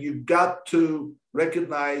roles that you've got to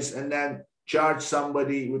recognize and then charge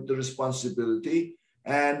somebody with the responsibility?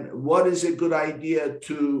 And what is a good idea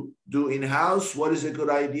to do in-house? What is a good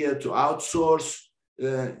idea to outsource,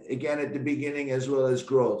 again, at the beginning as well as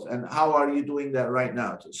growth? And how are you doing that right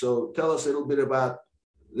now? So tell us a little bit about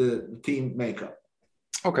the team makeup.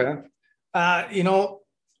 Okay.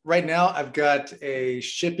 Right now, I've got a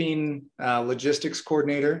shipping logistics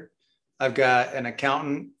coordinator. I've got an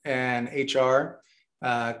accountant and HR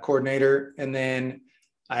coordinator. And then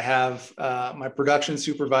I have my production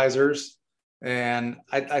supervisors. And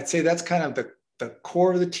I'd say that's kind of the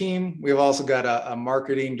core of the team. We've also got a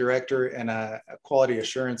marketing director and a quality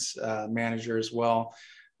assurance manager as well.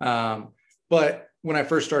 But when I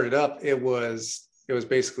first started up, it was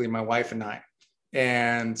basically my wife and I.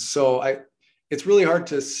 And so it's really hard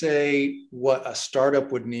to say what a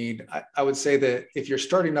startup would need. I would say that if you're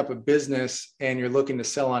starting up a business and you're looking to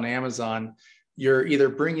sell on Amazon, you're either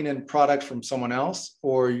bringing in product from someone else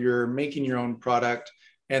or you're making your own product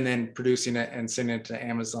and then producing it and sending it to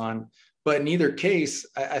Amazon. But in either case,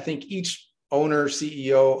 I think each owner,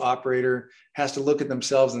 CEO, operator has to look at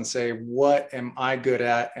themselves and say, what am I good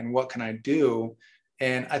at and what can I do?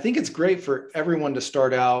 And I think it's great for everyone to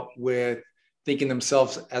start out with thinking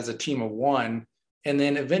themselves as a team of one. And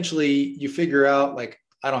then eventually you figure out, like,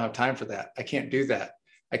 I don't have time for that. I can't do that.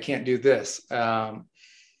 I can't do this.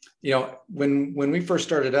 When we first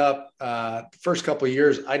started up, the first couple of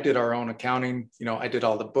years, I did our own accounting. I did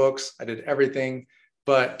all the books, I did everything.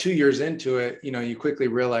 But 2 years into it, you quickly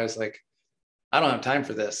realize, like, I don't have time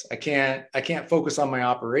for this. I can't focus on my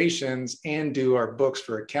operations and do our books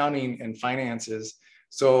for accounting and finances.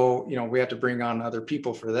 So, we have to bring on other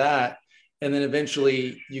people for that. And then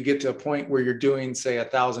eventually you get to a point where you're doing, say,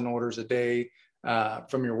 1,000 orders a day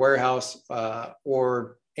from your warehouse,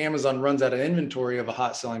 or Amazon runs out of inventory of a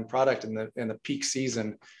hot selling product in the peak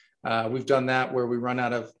season. We've done that where we run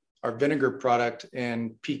out of our vinegar product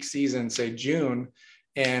in peak season, say June,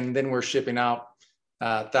 and then we're shipping out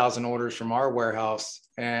 1,000 orders from our warehouse.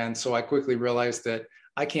 And so I quickly realized that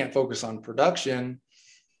I can't focus on production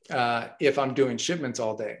if I'm doing shipments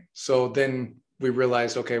all day. So then we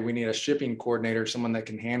realized, okay, we need a shipping coordinator, someone that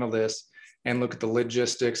can handle this and look at the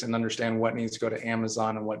logistics and understand what needs to go to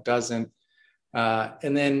Amazon and what doesn't.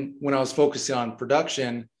 And then when I was focusing on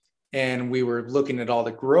production and we were looking at all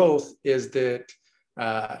the growth, is that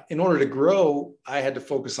in order to grow, I had to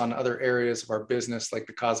focus on other areas of our business, like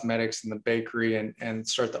the cosmetics and the bakery, and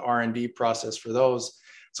start the R&D process for those.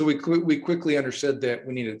 So we quickly understood that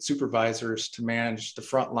we needed supervisors to manage the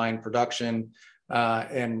frontline production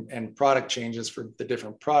and product changes for the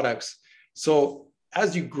different products. So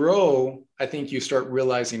as you grow, I think you start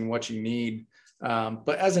realizing what you need.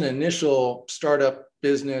 But as an initial startup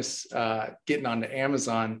business, getting onto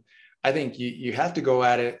Amazon, I think you have to go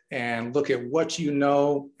at it and look at what you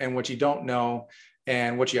know and what you don't know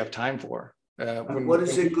and what you have time for. What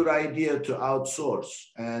is a good idea to outsource,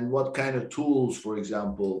 and what kind of tools, for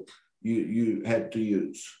example, you had to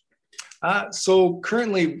use? So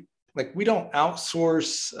currently, like, we don't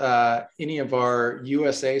outsource any of our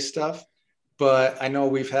USA stuff, but I know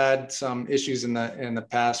we've had some issues in the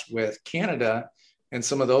past with Canada and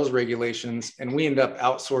some of those regulations, and we end up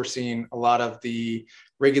outsourcing a lot of the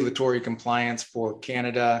regulatory compliance for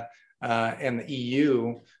Canada and the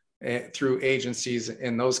EU through agencies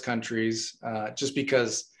in those countries, just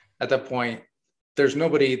because at that point, there's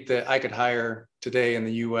nobody that I could hire today in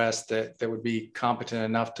the US that would be competent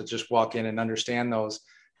enough to just walk in and understand those.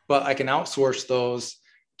 But I can outsource those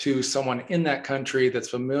to someone in that country that's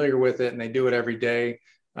familiar with it, and they do it every day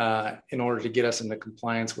in order to get us into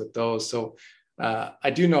compliance with those. So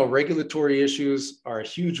I do know regulatory issues are a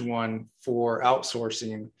huge one for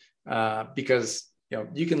outsourcing because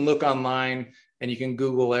you can look online and you can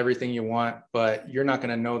Google everything you want, but you're not going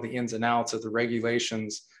to know the ins and outs of the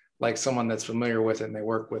regulations like someone that's familiar with it and they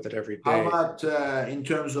work with it every day. How about in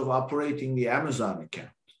terms of operating the Amazon account?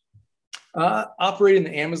 Operating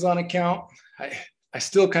the Amazon account, I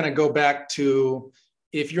still kind of go back to,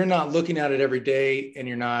 if you're not looking at it every day and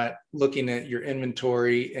you're not looking at your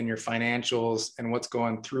inventory and your financials and what's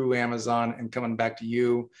going through Amazon and coming back to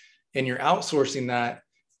you, and you're outsourcing that,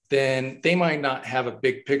 then they might not have a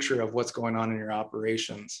big picture of what's going on in your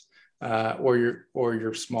operations or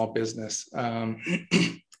your small business.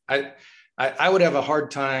 I would have a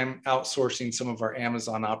hard time outsourcing some of our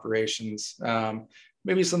Amazon operations.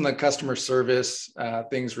 Maybe some of the customer service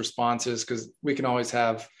things, responses, because we can always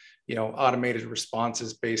have automated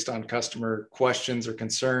responses based on customer questions or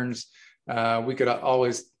concerns. We could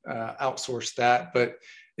always outsource that, but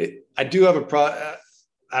I do have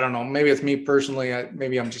I don't know, maybe it's me personally,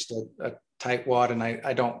 maybe I'm just a tightwad and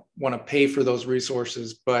I don't want to pay for those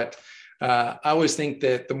resources, but I always think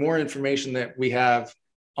that the more information that we have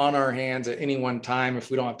on our hands at any one time, if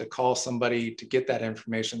we don't have to call somebody to get that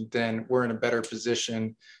information, then we're in a better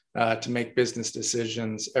position to make business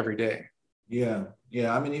decisions every day. Yeah.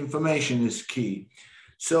 I mean, information is key.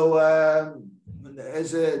 So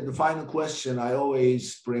as the final question, I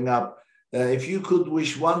always bring up, if you could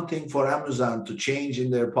wish one thing for Amazon to change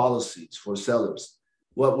in their policies for sellers,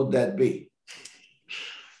 what would that be?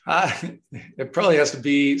 It probably has to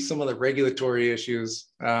be some of the regulatory issues.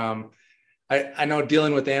 I know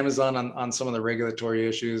dealing with Amazon on some of the regulatory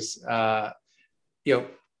issues, you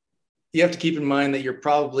have to keep in mind that you're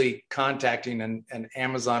probably contacting an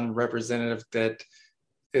Amazon representative that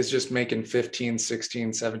is just making 15,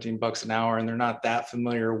 16, 17 bucks an hour, and they're not that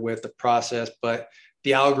familiar with the process, but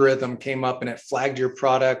the algorithm came up and it flagged your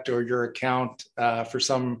product or your account for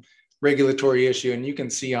some regulatory issue. And you can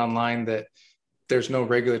see online that there's no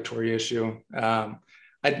regulatory issue.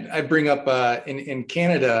 I bring up in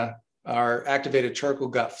Canada, our activated charcoal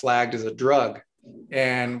got flagged as a drug.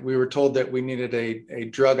 And we were told that we needed a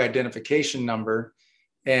drug identification number.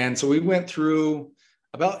 And so we went through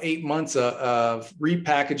about 8 months of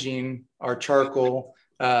repackaging our charcoal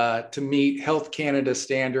to meet Health Canada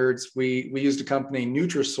standards. We used a company,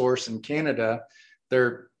 Nutrisource in Canada.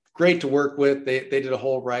 They're great to work with. They did a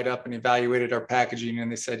whole write-up and evaluated our packaging.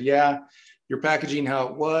 And they said, yeah, your packaging, how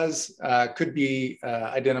it was, could be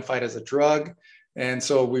identified as a drug. And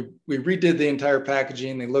so we redid the entire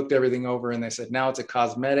packaging. They looked everything over and they said, now it's a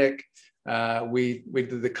cosmetic. We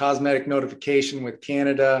did the cosmetic notification with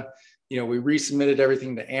Canada. We resubmitted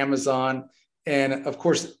everything to Amazon. And of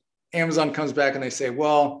course, Amazon comes back and they say,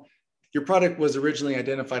 well, your product was originally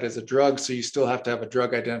identified as a drug, so you still have to have a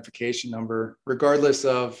drug identification number. Regardless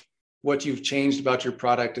of what you've changed about your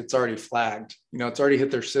product, it's already flagged. It's already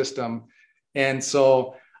hit their system. And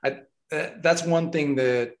so that's one thing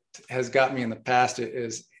that has got me in the past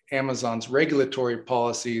is Amazon's regulatory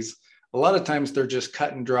policies. A lot of times they're just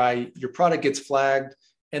cut and dry. Your product gets flagged,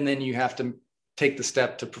 and then you have to take the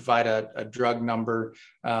step to provide a drug number.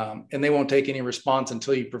 And they won't take any response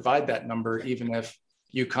until you provide that number, even if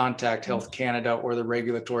you contact Health Canada or the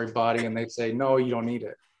regulatory body and they say, no, you don't need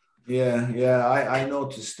it. Yeah. I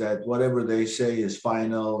noticed that whatever they say is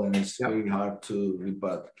final and it's very hard to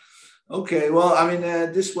rebut. Okay, well,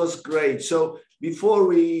 this was great. So before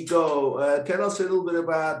we go, tell us a little bit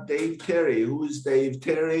about Dave Terry. Who is Dave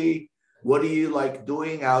Terry? What do you like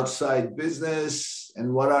doing outside business?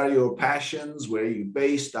 And what are your passions? Where are you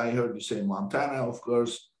based? I heard you say Montana, of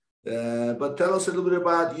course. But tell us a little bit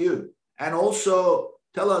about you. And also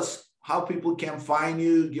tell us how people can find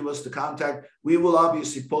you. Give us the contact. We will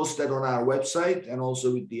obviously post that on our website and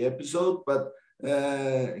also with the episode. But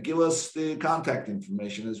give us the contact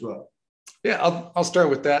information as well. Yeah, I'll start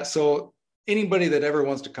with that. So anybody that ever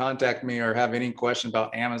wants to contact me or have any question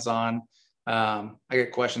about Amazon, I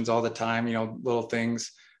get questions all the time, little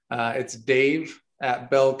things. It's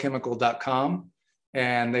dave@bellchemical.com,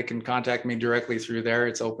 and they can contact me directly through there.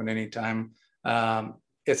 It's open anytime.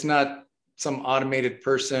 It's not some automated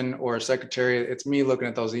person or a secretary. It's me looking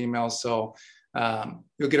at those emails. So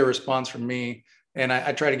you'll get a response from me, and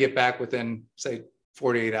I try to get back within, say,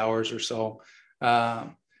 48 hours or so.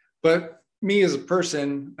 But me as a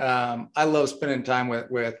person, I love spending time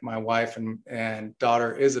with my wife and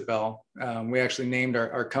daughter, Isabel. We actually named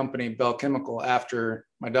our company Bell Chemical after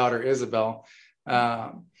my daughter, Isabel.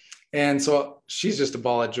 And so she's just a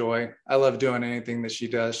ball of joy. I love doing anything that she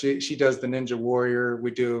does. She does the Ninja Warrior. We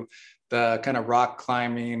do the kind of rock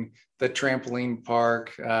climbing, the trampoline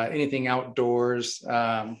park, anything outdoors,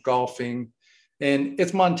 golfing. And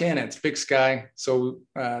it's Montana, it's big sky. So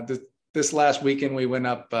this last weekend, we went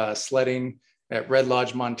up sledding at Red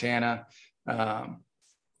Lodge, Montana.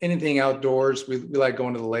 Anything outdoors, we like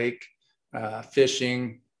going to the lake,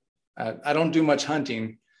 fishing. I don't do much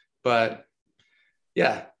hunting, but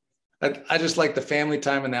yeah, I just like the family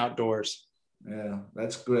time and the outdoors. Yeah,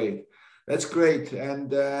 that's great. That's great.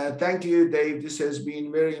 And thank you, Dave. This has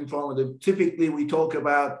been very informative. Typically, we talk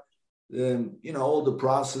about all the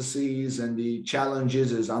processes and the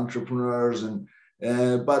challenges as entrepreneurs,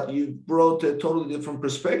 but you brought a totally different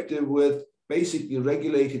perspective with basically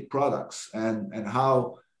regulated products and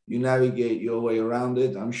how you navigate your way around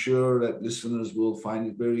it. I'm sure that listeners will find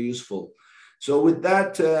it very useful. So with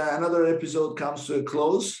that, another episode comes to a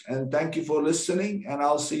close, and thank you for listening, and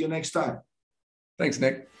I'll see you next time. Thanks,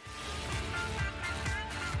 Nick.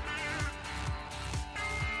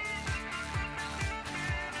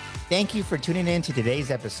 Thank you for tuning in to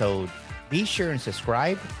today's episode. Be sure and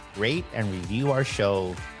subscribe, rate, and review our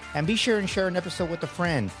show. And be sure and share an episode with a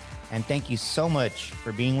friend. And thank you so much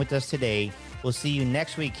for being with us today. We'll see you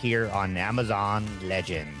next week here on Amazon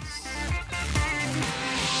Legends.